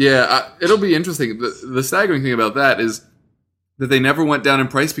up. Yeah, it'll be interesting. The staggering thing about that is that they never went down in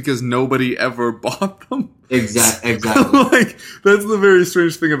price because nobody ever bought them. Exactly. Like, that's the very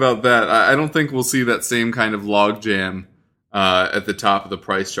strange thing about that. I don't think we'll see that same kind of logjam at the top of the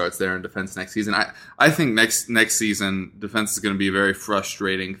price charts there in defense next season. I think next season defense is going to be a very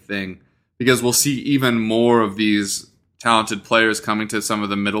frustrating thing because we'll see even more of these talented players coming to some of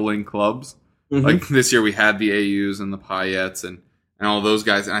the middling clubs. Mm-hmm. Like this year we had the AUs and the Payets and all those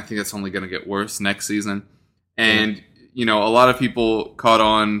guys, and I think that's only going to get worse next season. And, a lot of people caught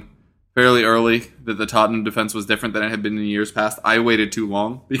on fairly early that the Tottenham defense was different than it had been in years past. I waited too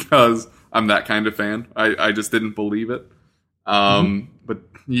long because I'm that kind of fan. I just didn't believe it. But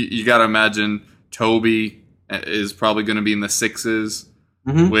you got to imagine Toby is probably going to be in the 6s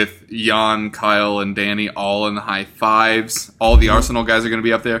with Jan, Kyle, and Danny all in the high 5s. All the Arsenal guys are going to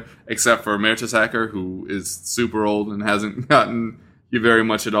be up there, except for Mertesacker, who is super old and hasn't gotten you very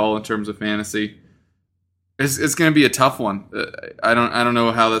much at all in terms of fantasy. It's going to be a tough one. I don't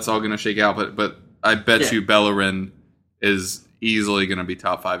know how that's all going to shake out, but I bet you Bellerin is easily going to be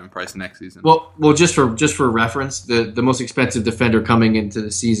top 5 in price next season. Well, just for reference, the most expensive defender coming into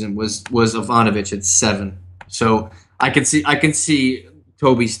the season was Ivanovic at 7. So I can see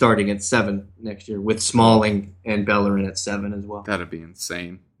Toby starting at 7 next year with Smalling and Bellerin at 7 as well. That'd be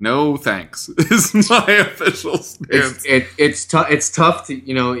insane. No thanks is my official stance. It's tough to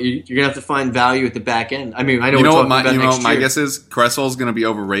you're gonna have to find value at the back end. I mean, I know what my guess is. Creswell's going to be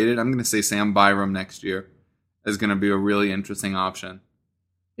overrated. I'm going to say Sam Byram next year is going to be a really interesting option.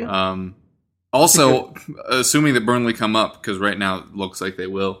 Yeah. Also, assuming that Burnley come up, because right now it looks like they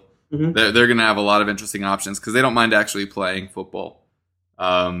will, they're going to have a lot of interesting options because they don't mind actually playing football,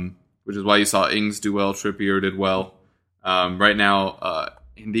 which is why you saw Ings do well, Trippier did well. Right now,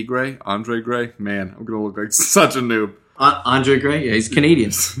 Andre Gray, man, I'm going to look like such a noob. Andre Gray, yeah, he's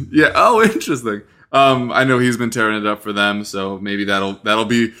Canadian. Yeah, oh, interesting. I know he's been tearing it up for them, so maybe that'll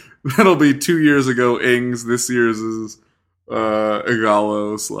be 2 years ago Ings. This year's is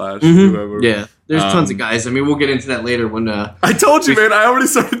Igalo / whoever. Yeah, there's tons of guys. I mean, we'll get into that later when. I told you, man. I already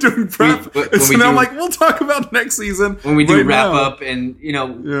started doing prep, now I'm like, we'll talk about next season when we do wrap up, and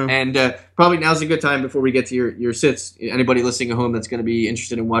and probably now's a good time before we get to your sits. Anybody listening at home that's going to be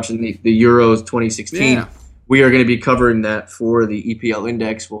interested in watching the Euros 2016, we are going to be covering that for the EPL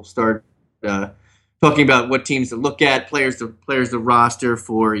Index. We'll start talking about what teams to look at, players to roster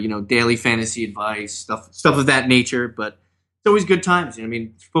for daily fantasy advice, stuff of that nature, but. It's always good times. I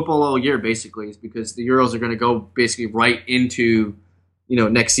mean, football all year basically is because the Euros are going to go basically right into,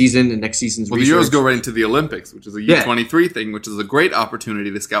 next season and next season's research. The Euros go right into the Olympics, which is a U23 thing, which is a great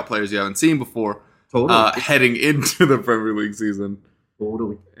opportunity to scout players you haven't seen before. Totally. Heading into the Premier League season.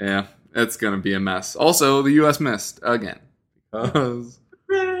 Totally. Yeah, it's going to be a mess. Also, the U.S. missed again because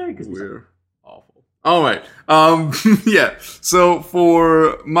we're awful. All right. Yeah. So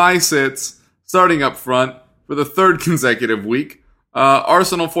for my sits, starting up front, for the third consecutive week,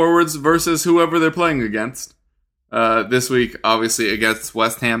 Arsenal forwards versus whoever they're playing against. This week, obviously, against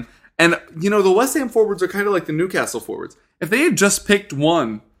West Ham. And, the West Ham forwards are kind of like the Newcastle forwards. If they had just picked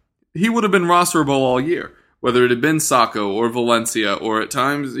one, he would have been rosterable all year. Whether it had been Sacco or Valencia or at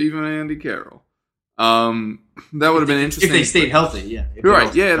times even Andy Carroll. That would have been interesting. If they stayed healthy, yeah. You're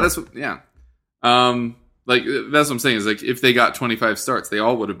right, yeah, that's what I'm saying is like if they got 25 starts, they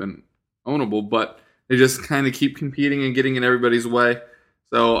all would have been ownable, but they just kind of keep competing and getting in everybody's way.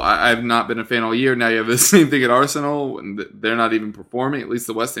 So I've not been a fan all year. Now you have the same thing at Arsenal, and they're not even performing. At least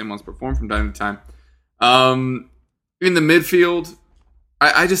the West Ham ones perform from time to time. In the midfield,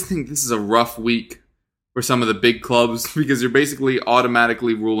 I just think this is a rough week for some of the big clubs because you're basically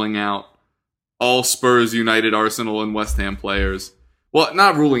automatically ruling out all Spurs, United, Arsenal, and West Ham players. Well,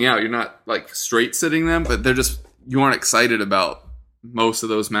 not ruling out. You're not like straight sitting them, but you aren't excited about most of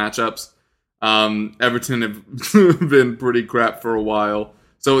those matchups. Everton have been pretty crap for a while.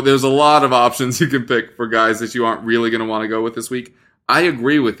 So there's a lot of options you can pick for guys that you aren't really going to want to go with this week. I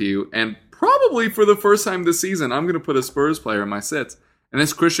agree with you. And probably for the first time this season, I'm going to put a Spurs player in my sits. And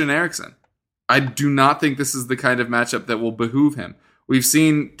it's Christian Eriksen. I do not think this is the kind of matchup that will behoove him. We've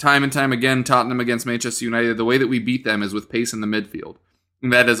seen time and time again, Tottenham against Manchester United. The way that we beat them is with pace in the midfield.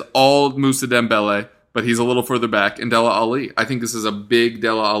 And that is all Moussa Dembele, but he's a little further back, and Dele Alli. I think this is a big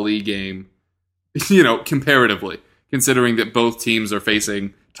Dele Alli game. Comparatively, considering that both teams are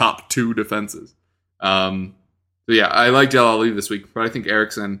facing top 2 defenses. So yeah, I like Dele Alli this week, but I think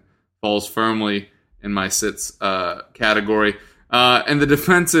Eriksen falls firmly in my sits category. And the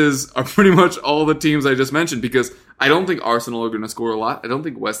defenses are pretty much all the teams I just mentioned because I don't think Arsenal are going to score a lot. I don't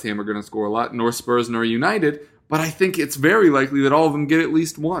think West Ham are going to score a lot, nor Spurs, nor United. But I think it's very likely that all of them get at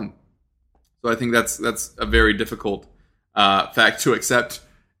least one. So I think that's a very difficult fact to accept.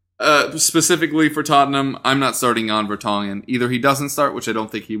 Specifically for Tottenham, I'm not starting Jan Vertonghen. Either he doesn't start, which I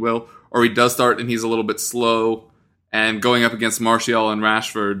don't think he will, or he does start and he's a little bit slow. And going up against Martial and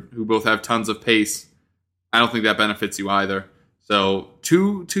Rashford, who both have tons of pace, I don't think that benefits you either. So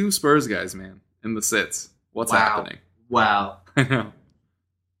two Spurs guys, man, in the sits. What's happening? Wow. I know.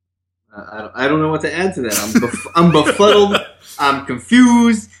 I don't know what to add to that. I'm befuddled. I'm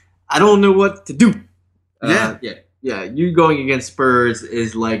confused. I don't know what to do. Yeah. Yeah, you going against Spurs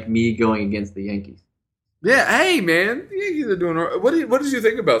is like me going against the Yankees. Yeah, hey man, the Yankees are doing. What did you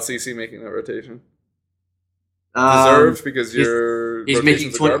think about CC making that rotation? Deserved because he's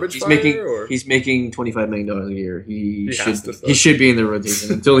making he's making $25 million a year. He should be in the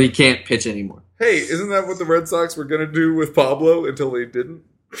rotation until he can't pitch anymore. Hey, isn't that what the Red Sox were gonna do with Pablo until they didn't?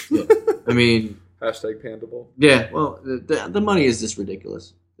 Yeah. I mean, hashtag Pandable. Yeah, well, the money is just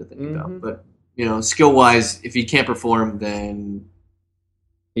ridiculous to think about. But skill wise, if he can't perform, then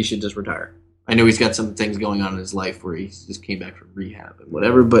he should just retire. I know he's got some things going on in his life where he just came back from rehab and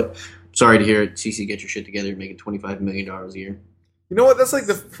whatever, but sorry to hear it. CC, get your shit together and making $25 million a year. You know what? That's like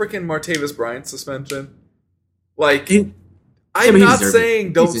the freaking Martavis Bryant suspension. Like, I'm not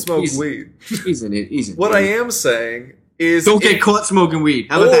saying don't smoke weed. He's in it. What I am saying is don't get caught smoking weed.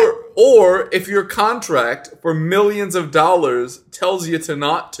 How about that? Or if your contract for millions of dollars tells you to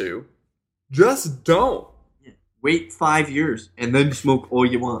not to, just don't. Wait 5 years and then smoke all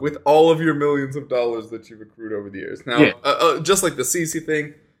you want. With all of your millions of dollars that you've accrued over the years. Now, just like the CC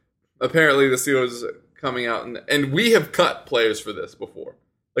thing, apparently the Steelers coming out, and we have cut players for this before.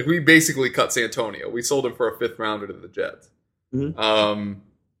 Like, we basically cut Santonio. We sold him for a 5th rounder to the Jets. Mm-hmm.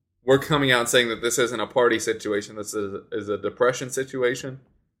 We're coming out and saying that this isn't a party situation. This is a depression situation.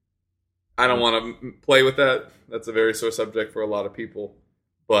 I don't want to play with that. That's a very sore subject for a lot of people.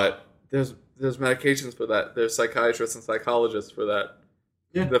 But there's medications for that. There's psychiatrists and psychologists for that.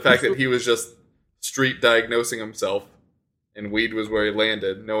 Yeah, the fact that he was just street diagnosing himself and weed was where he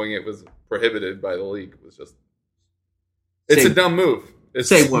landed, knowing it was prohibited by the league, was just... It's a dumb move.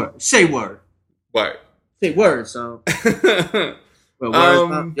 Say word. Right. Say word, so...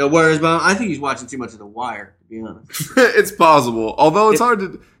 Words, but I think he's watching too much of The Wire, to be honest. It's possible. Although it's hard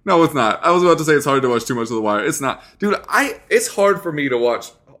to... No, it's not. I was about to say it's hard to watch too much of The Wire. It's not. Dude, it's hard for me to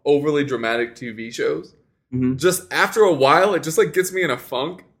watch overly dramatic TV shows. Mm-hmm. Just after a while, it just like gets me in a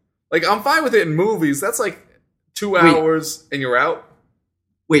funk. Like, I'm fine with it in movies. That's like 2 hours and you're out.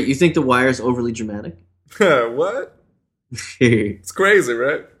 Wait, you think The Wire is overly dramatic? What? It's crazy,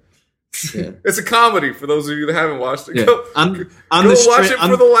 right? Yeah. It's a comedy for those of you that haven't watched it. Yeah. Go watch it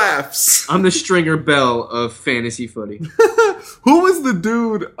for the laughs. I'm the Stringer Bell of fantasy footy. Who was the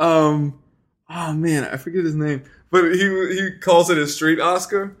dude? Oh man, I forget his name. But he calls it his street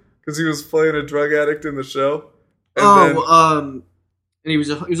Oscar because he was playing a drug addict in the show. And he was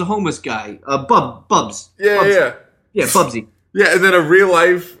a homeless guy. Bubs. Yeah, Bubsy. Yeah, and then a real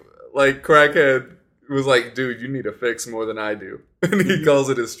life like crackhead was like, dude, you need a fix more than I do. And he calls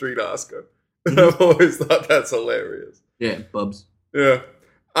it his street Oscar. And I've always thought that's hilarious. Yeah, Bubs. Yeah.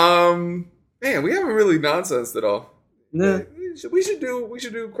 Man, we haven't really nonsensed at all. No. We should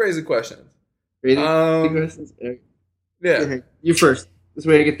do crazy questions. Crazy questions? Yeah. You first. This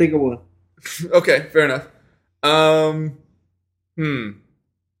way I can think of one. Okay, fair enough.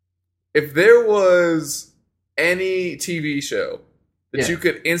 If there was any TV show that you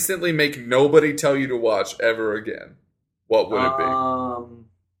could instantly make nobody tell you to watch ever again, what would it be?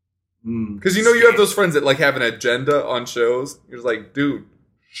 Because you have those friends that like have an agenda on shows. You're just like, dude,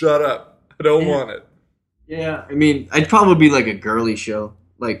 shut up. I don't want it. Yeah, I mean, I'd probably be like a girly show,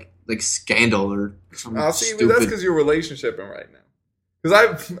 like Scandal or something. See, but that's because you're relationshiping right now.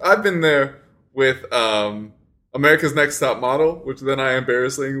 Because I've been there with America's Next Top Model, which then I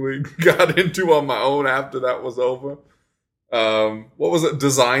embarrassingly got into on my own after that was over. What was it?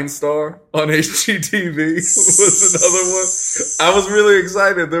 Design Star on HGTV was another one. I was really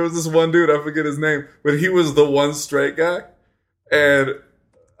excited. There was this one dude, I forget his name, but he was the one straight guy. And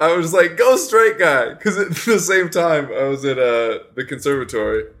I was like, go straight guy. Because at the same time, I was at the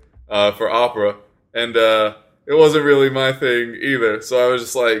conservatory for opera. And it wasn't really my thing either. So I was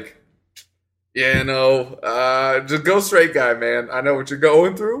just like, just go straight guy, man. I know what you're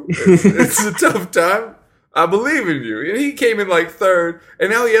going through. It's a tough time. I believe in you. And he came in like 3rd, and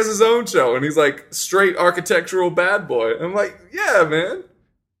now he has his own show, and he's like straight architectural bad boy. I'm like, yeah, man,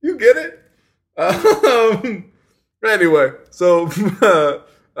 you get it. Anyway, so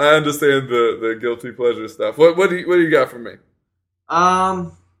I understand the guilty pleasure stuff. What do you got for me?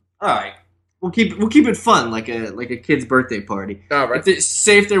 All right. We'll keep it fun, like a kid's birthday party. All right.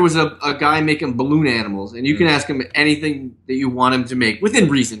 Say if there was a guy making balloon animals, and you can ask him anything that you want him to make within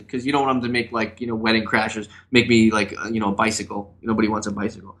reason, because you don't want him to make like wedding crashers. Make me like a bicycle. Nobody wants a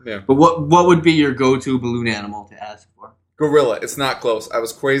bicycle. Yeah. But what would be your go-to balloon animal to ask for? Gorilla. It's not close. I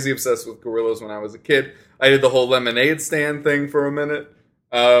was crazy obsessed with gorillas when I was a kid. I did the whole lemonade stand thing for a minute,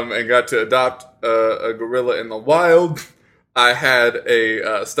 and got to adopt a gorilla in the wild. I had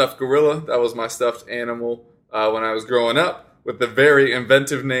a stuffed gorilla. That was my stuffed animal when I was growing up. with the very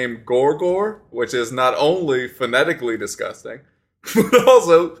inventive name Gorgor, which is not only phonetically disgusting, but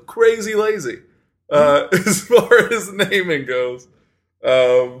also crazy lazy, as far as naming goes.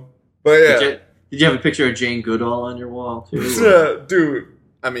 But yeah. Did you have a picture of Jane Goodall on your wall, too? Dude,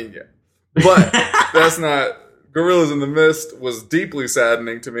 I mean, yeah. But that's not... Gorillas in the Mist was deeply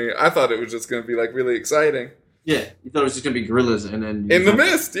saddening to me. I thought it was just going to be, like, really exciting. Yeah, you thought it was just going to be gorillas, and then... In the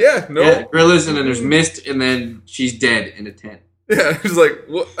mist, yeah. No. Yeah, gorillas, and then there's mist, and then she's dead in a tent. Yeah, it's like...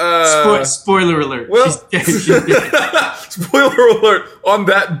 Spoiler alert. Well, she's dead. Spoiler alert on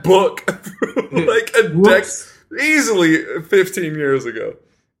that book. Like, easily 15 years ago.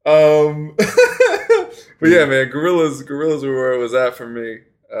 But yeah, man, Gorillas were where it was at for me.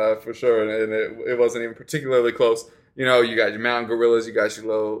 For sure, and it wasn't even particularly close. You know, you got your mountain gorillas, you got your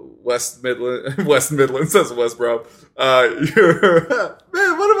low West Midlands, that's West Brom. Man,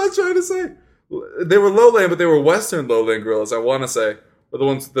 what am I trying to say? They were lowland, but they were Western lowland gorillas, I want to say. Or the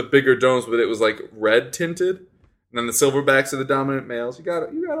ones with the bigger domes, but it was like red tinted. And then the silverbacks are the dominant males. You got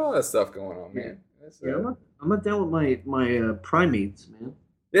all that stuff going on, man. I'm not down with my primates, man.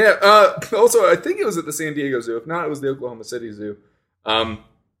 Yeah, also, I think it was at the San Diego Zoo. If not, it was the Oklahoma City Zoo.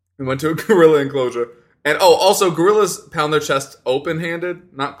 We went to a gorilla enclosure. And, also, gorillas pound their chest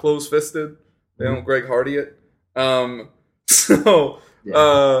open-handed, not closed-fisted. They don't Greg Hardy it. And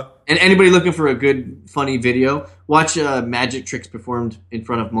anybody looking for a good, funny video, watch magic tricks performed in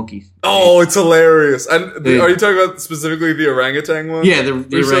front of monkeys. Oh, it's hilarious. And are you talking about specifically the orangutan one? Yeah, the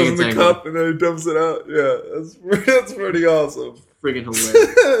orangutan shows him the cup and then he dumps it out. Yeah, that's pretty awesome. Friggin'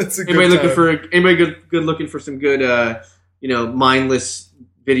 hilarious. Anybody good looking for some good, mindless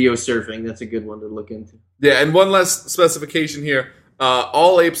video surfing? That's a good one to look into. Yeah, and one less specification here.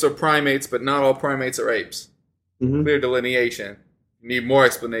 All apes are primates, but not all primates are apes. Mm-hmm. Clear delineation. You need more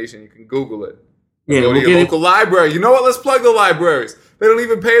explanation, you can Google it. Go to your local library. You know what? Let's plug the libraries. They don't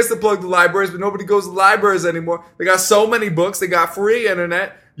even pay us to plug the libraries, but nobody goes to libraries anymore. They got so many books. They got free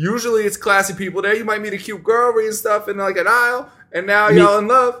internet. Usually it's classy people there. You might meet a cute girl reading stuff in like an aisle, and now y'all in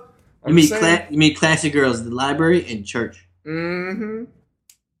love. You meet classy girls at the library and church. Mm-hmm.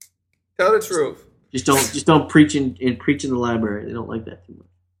 Tell the truth. Just don't preach in the library. They don't like that too much.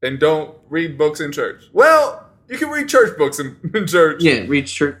 And don't read books in church. Well, you can read church books in church. Yeah, read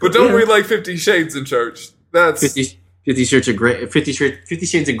church books. But don't read like 50 Shades in church. That's 50 Shades of Grey. 50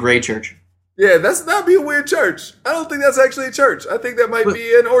 Shades of Grey church. Yeah, that'd be a weird church. I don't think that's actually a church. I think that might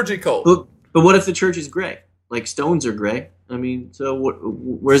be an orgy cult. But what if the church is gray? Like stones are gray. I mean, so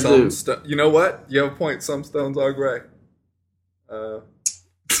where's you know what? You have a point. Some stones are gray.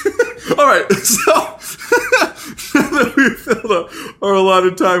 All right, so now that we've filled up our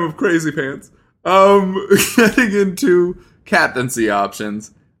allotted time of crazy pants, getting into captaincy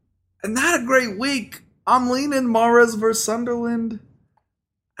options. And not a great week. I'm leaning Mahrez versus Sunderland.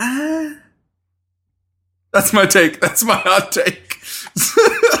 That's my take. That's my hot take.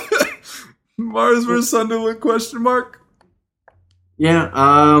 Mahrez versus Sunderland, question mark? Yeah,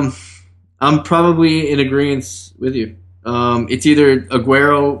 I'm probably in agreement with you. It's either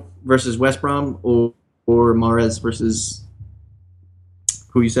Aguero versus West Brom or Mahrez versus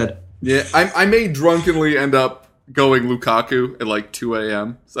who you said. Yeah, I may drunkenly end up going Lukaku at like 2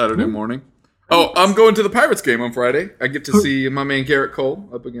 a.m. Saturday morning. Oh, I'm going to the Pirates game on Friday. I get to see my man Garrett Cole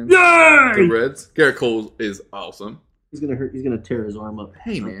up against the Reds. Garrett Cole is awesome. He's gonna tear his arm up.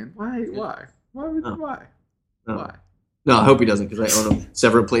 Hey man, why? Why? No, I hope he doesn't because I own him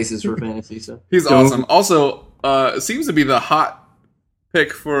several places for fantasy. So he's awesome. Also, seems to be the hot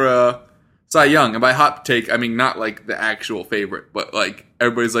pick for Cy Young. And by hot take, I mean not like the actual favorite, but like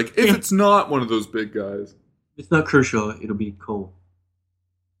everybody's like, if it's not one of those big guys, it's not Kershaw. It'll be Cole.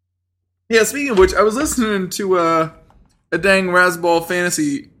 Yeah. Speaking of which, I was listening to a dang Razzball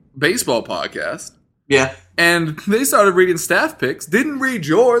fantasy baseball podcast. Yeah. And they started reading staff picks. Didn't read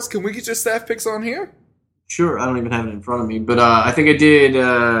yours. Can we get your staff picks on here? Sure. I don't even have it in front of me, but I think I did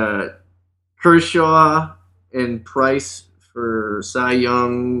Kershaw and Price for Cy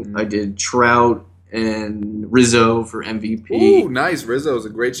Young. I did Trout and Rizzo for MVP. Ooh, nice. Rizzo is a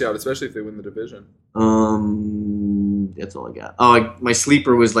great shout, especially if they win the division. That's all I got. Oh, my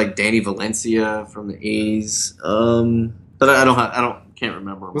sleeper was like Danny Valencia from the A's. But I can't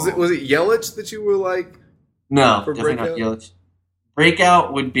remember. Was it Yelich that you were like? No, definitely not Yelich.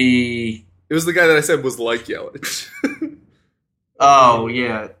 Breakout would be. It was the guy that I said was like Yelich. Oh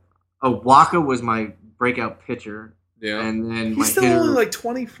yeah, Waka was my breakout pitcher. Yeah, and then he's still only like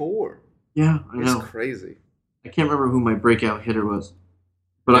 24. Yeah, I know. It's crazy. I can't remember who my breakout hitter was.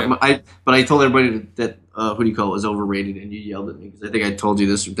 But I told everybody that who do you call it was overrated, and you yelled at me because I think I told you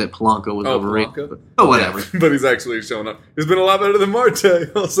this that Polanco was overrated. Polanco? But whatever. Yeah, but he's actually showing up. He's been a lot better than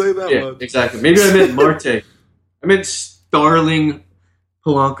Marte. I'll say that much. Exactly. Maybe I meant Marte. I meant Starling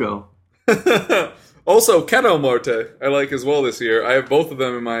Polanco. Also, Keno Marte I like as well this year. I have both of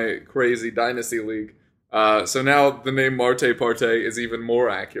them in my crazy dynasty league. So now the name Marte Parte is even more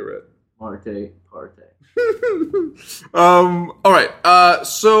accurate. Marte Parte. All right.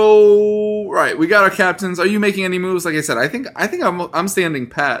 So we got our captains. Are you making any moves? Like I said, I think I'm standing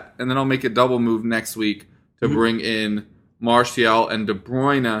pat, and then I'll make a double move next week to bring in Martial and De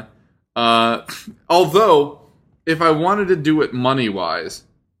Bruyne. Although, if I wanted to do it money wise,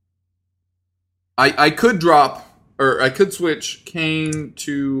 I could drop or I could switch Kane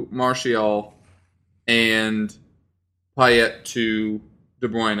to Martial and Payet to De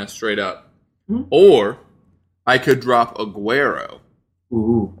Bruyne straight up. Or I could drop Aguero,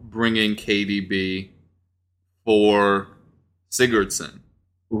 bringing KDB for Sigurdsson,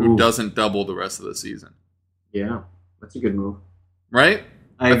 who doesn't double the rest of the season. Yeah, that's a good move. Right?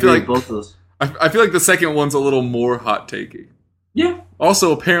 I feel like both of those. I feel like the second one's a little more hot takey. Yeah.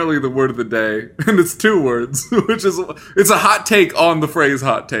 Also, apparently the word of the day, and it's 2 words, which is it's a hot take on the phrase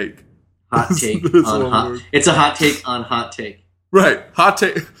hot take. Hot take on hot. It's a hot take on hot take. Right. Hot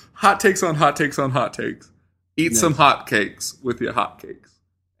takes on hot takes on hot takes. Eat some hot cakes with your hot cakes.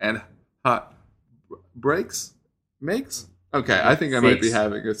 And hot breaks? Makes? Okay, I think I might be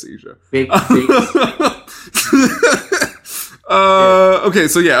having a seizure. Fake. Okay,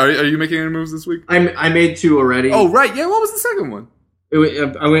 so yeah, are you making any moves this week? I made 2 already. Oh, right. Yeah, what was the second one?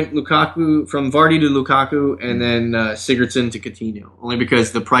 I went Lukaku from Vardy to Lukaku and then Sigurdsson to Coutinho. Only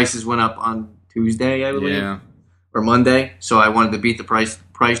because the prices went up on Tuesday, I believe. Yeah. Or Monday, so I wanted to beat the price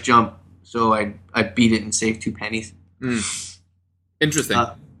jump, so I beat it and saved 2 pennies. Interesting.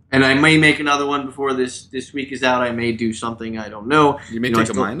 And I may make another one before this week is out. I may do something, I don't know. You may take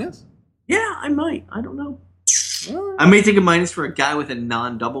a minus? Yeah, I might. I don't know. Right. I may take a minus for a guy with a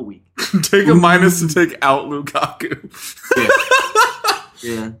non-double week. Take a minus to take out Lukaku.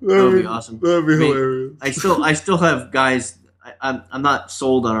 Yeah, that would be awesome. That would be hilarious. I still have guys. I'm not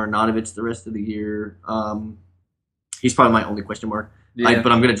sold on Arnautovic the rest of the year. He's probably my only question mark. Yeah.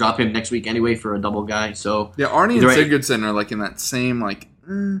 But I'm going to drop him next week anyway for a double guy. So yeah, Arnie and Sigurdsson are like in that same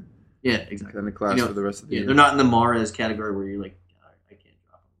yeah, exactly. kind of class for the rest of the year. They're not in the Mahrez category where you're like, I can't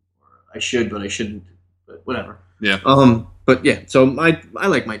drop him, or I should, but I shouldn't. But whatever. Yeah. But yeah, so I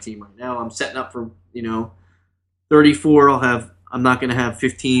like my team right now. I'm setting up for 34. I'm not going to have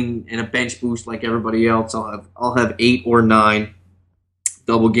 15 in a bench boost like everybody else. I'll have 8 or 9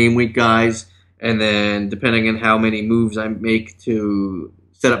 double game week guys. And then, depending on how many moves I make to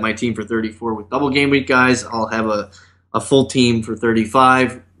set up my team for 34 with double game week guys, I'll have a full team for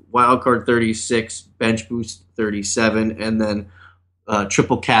 35, wildcard 36, bench boost 37, and then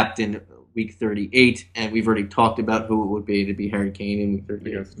triple captain week 38. And we've already talked about who it would be to be Harry Kane in week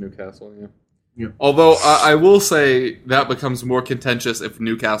 38. Against Newcastle, yeah. Although, I will say that becomes more contentious if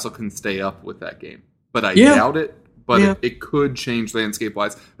Newcastle can stay up with that game. But I doubt it. But it could change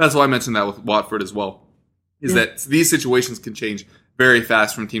landscape-wise. That's why I mentioned that with Watford as well, is that these situations can change very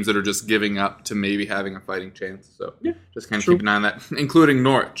fast from teams that are just giving up to maybe having a fighting chance. So just kind of keep an eye on that, including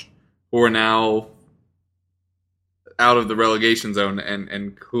Norwich, who are now out of the relegation zone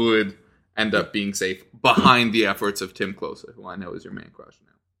and could end up being safe behind the efforts of Tim Klose, who I know is your man crush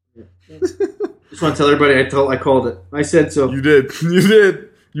now. Yeah. Just want to tell everybody I called it. I said so. You did.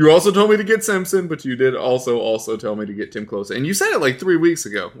 You also told me to get Simpson, but you did also tell me to get Tim Klose. And you said it like 3 weeks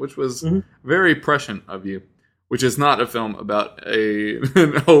ago, which was very prescient of you, which is not a film about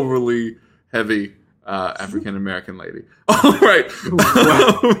an overly heavy African-American lady. All right. Tell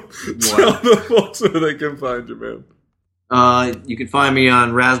the folks where they can find you, man. You can find me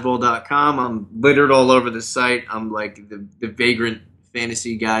on Razzball.com. I'm littered all over the site. I'm like the vagrant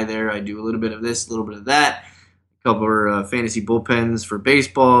fantasy guy there. I do a little bit of this, a little bit of that. Cover fantasy bullpens for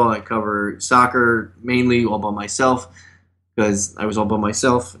baseball. I cover soccer mainly all by myself because I was all by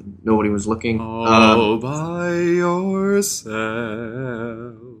myself and nobody was looking. All by yourself.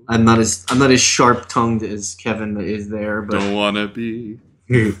 I'm not as sharp tongued as Kevin is there, but don't wanna be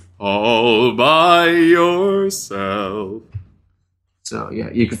all by yourself. So yeah,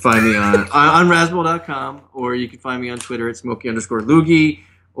 you can find me on Razzball.com, or you can find me on Twitter at Smokey_Loogie.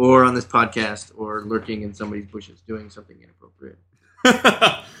 Or on this podcast, or lurking in somebody's bushes doing something inappropriate.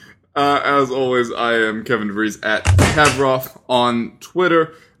 As always, I am Kevin DeVries at Kavroff on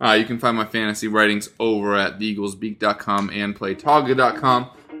Twitter. You can find my fantasy writings over at theeaglesbeak.com and playtoga.com.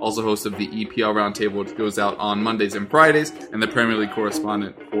 also host of the EPL Roundtable, which goes out on Mondays and Fridays, and the Premier League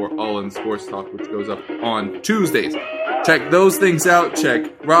correspondent for All In Sports Talk, which goes up on Tuesdays. Check those things out.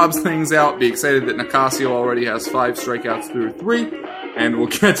 Check Rob's things out. Be excited that Nicasio already has 5 strikeouts through 3. And we'll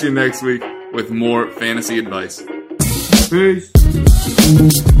catch you next week with more fantasy advice. Peace.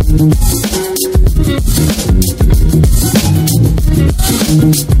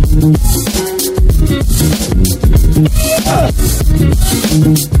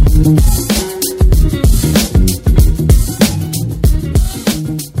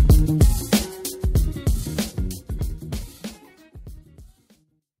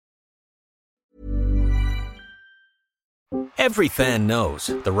 Every fan knows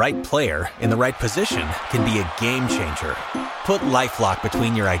the right player in the right position can be a game changer. Put LifeLock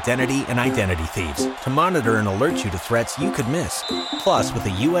between your identity and identity thieves to monitor and alert you to threats you could miss. Plus, with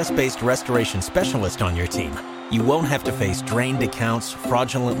a U.S.-based restoration specialist on your team, you won't have to face drained accounts,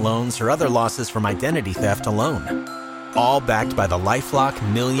 fraudulent loans, or other losses from identity theft alone. All backed by the LifeLock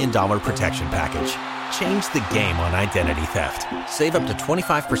 $1 Million Protection Package. Change the game on identity theft. Save up to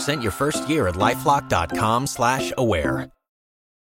 25% your first year at LifeLock.com/aware.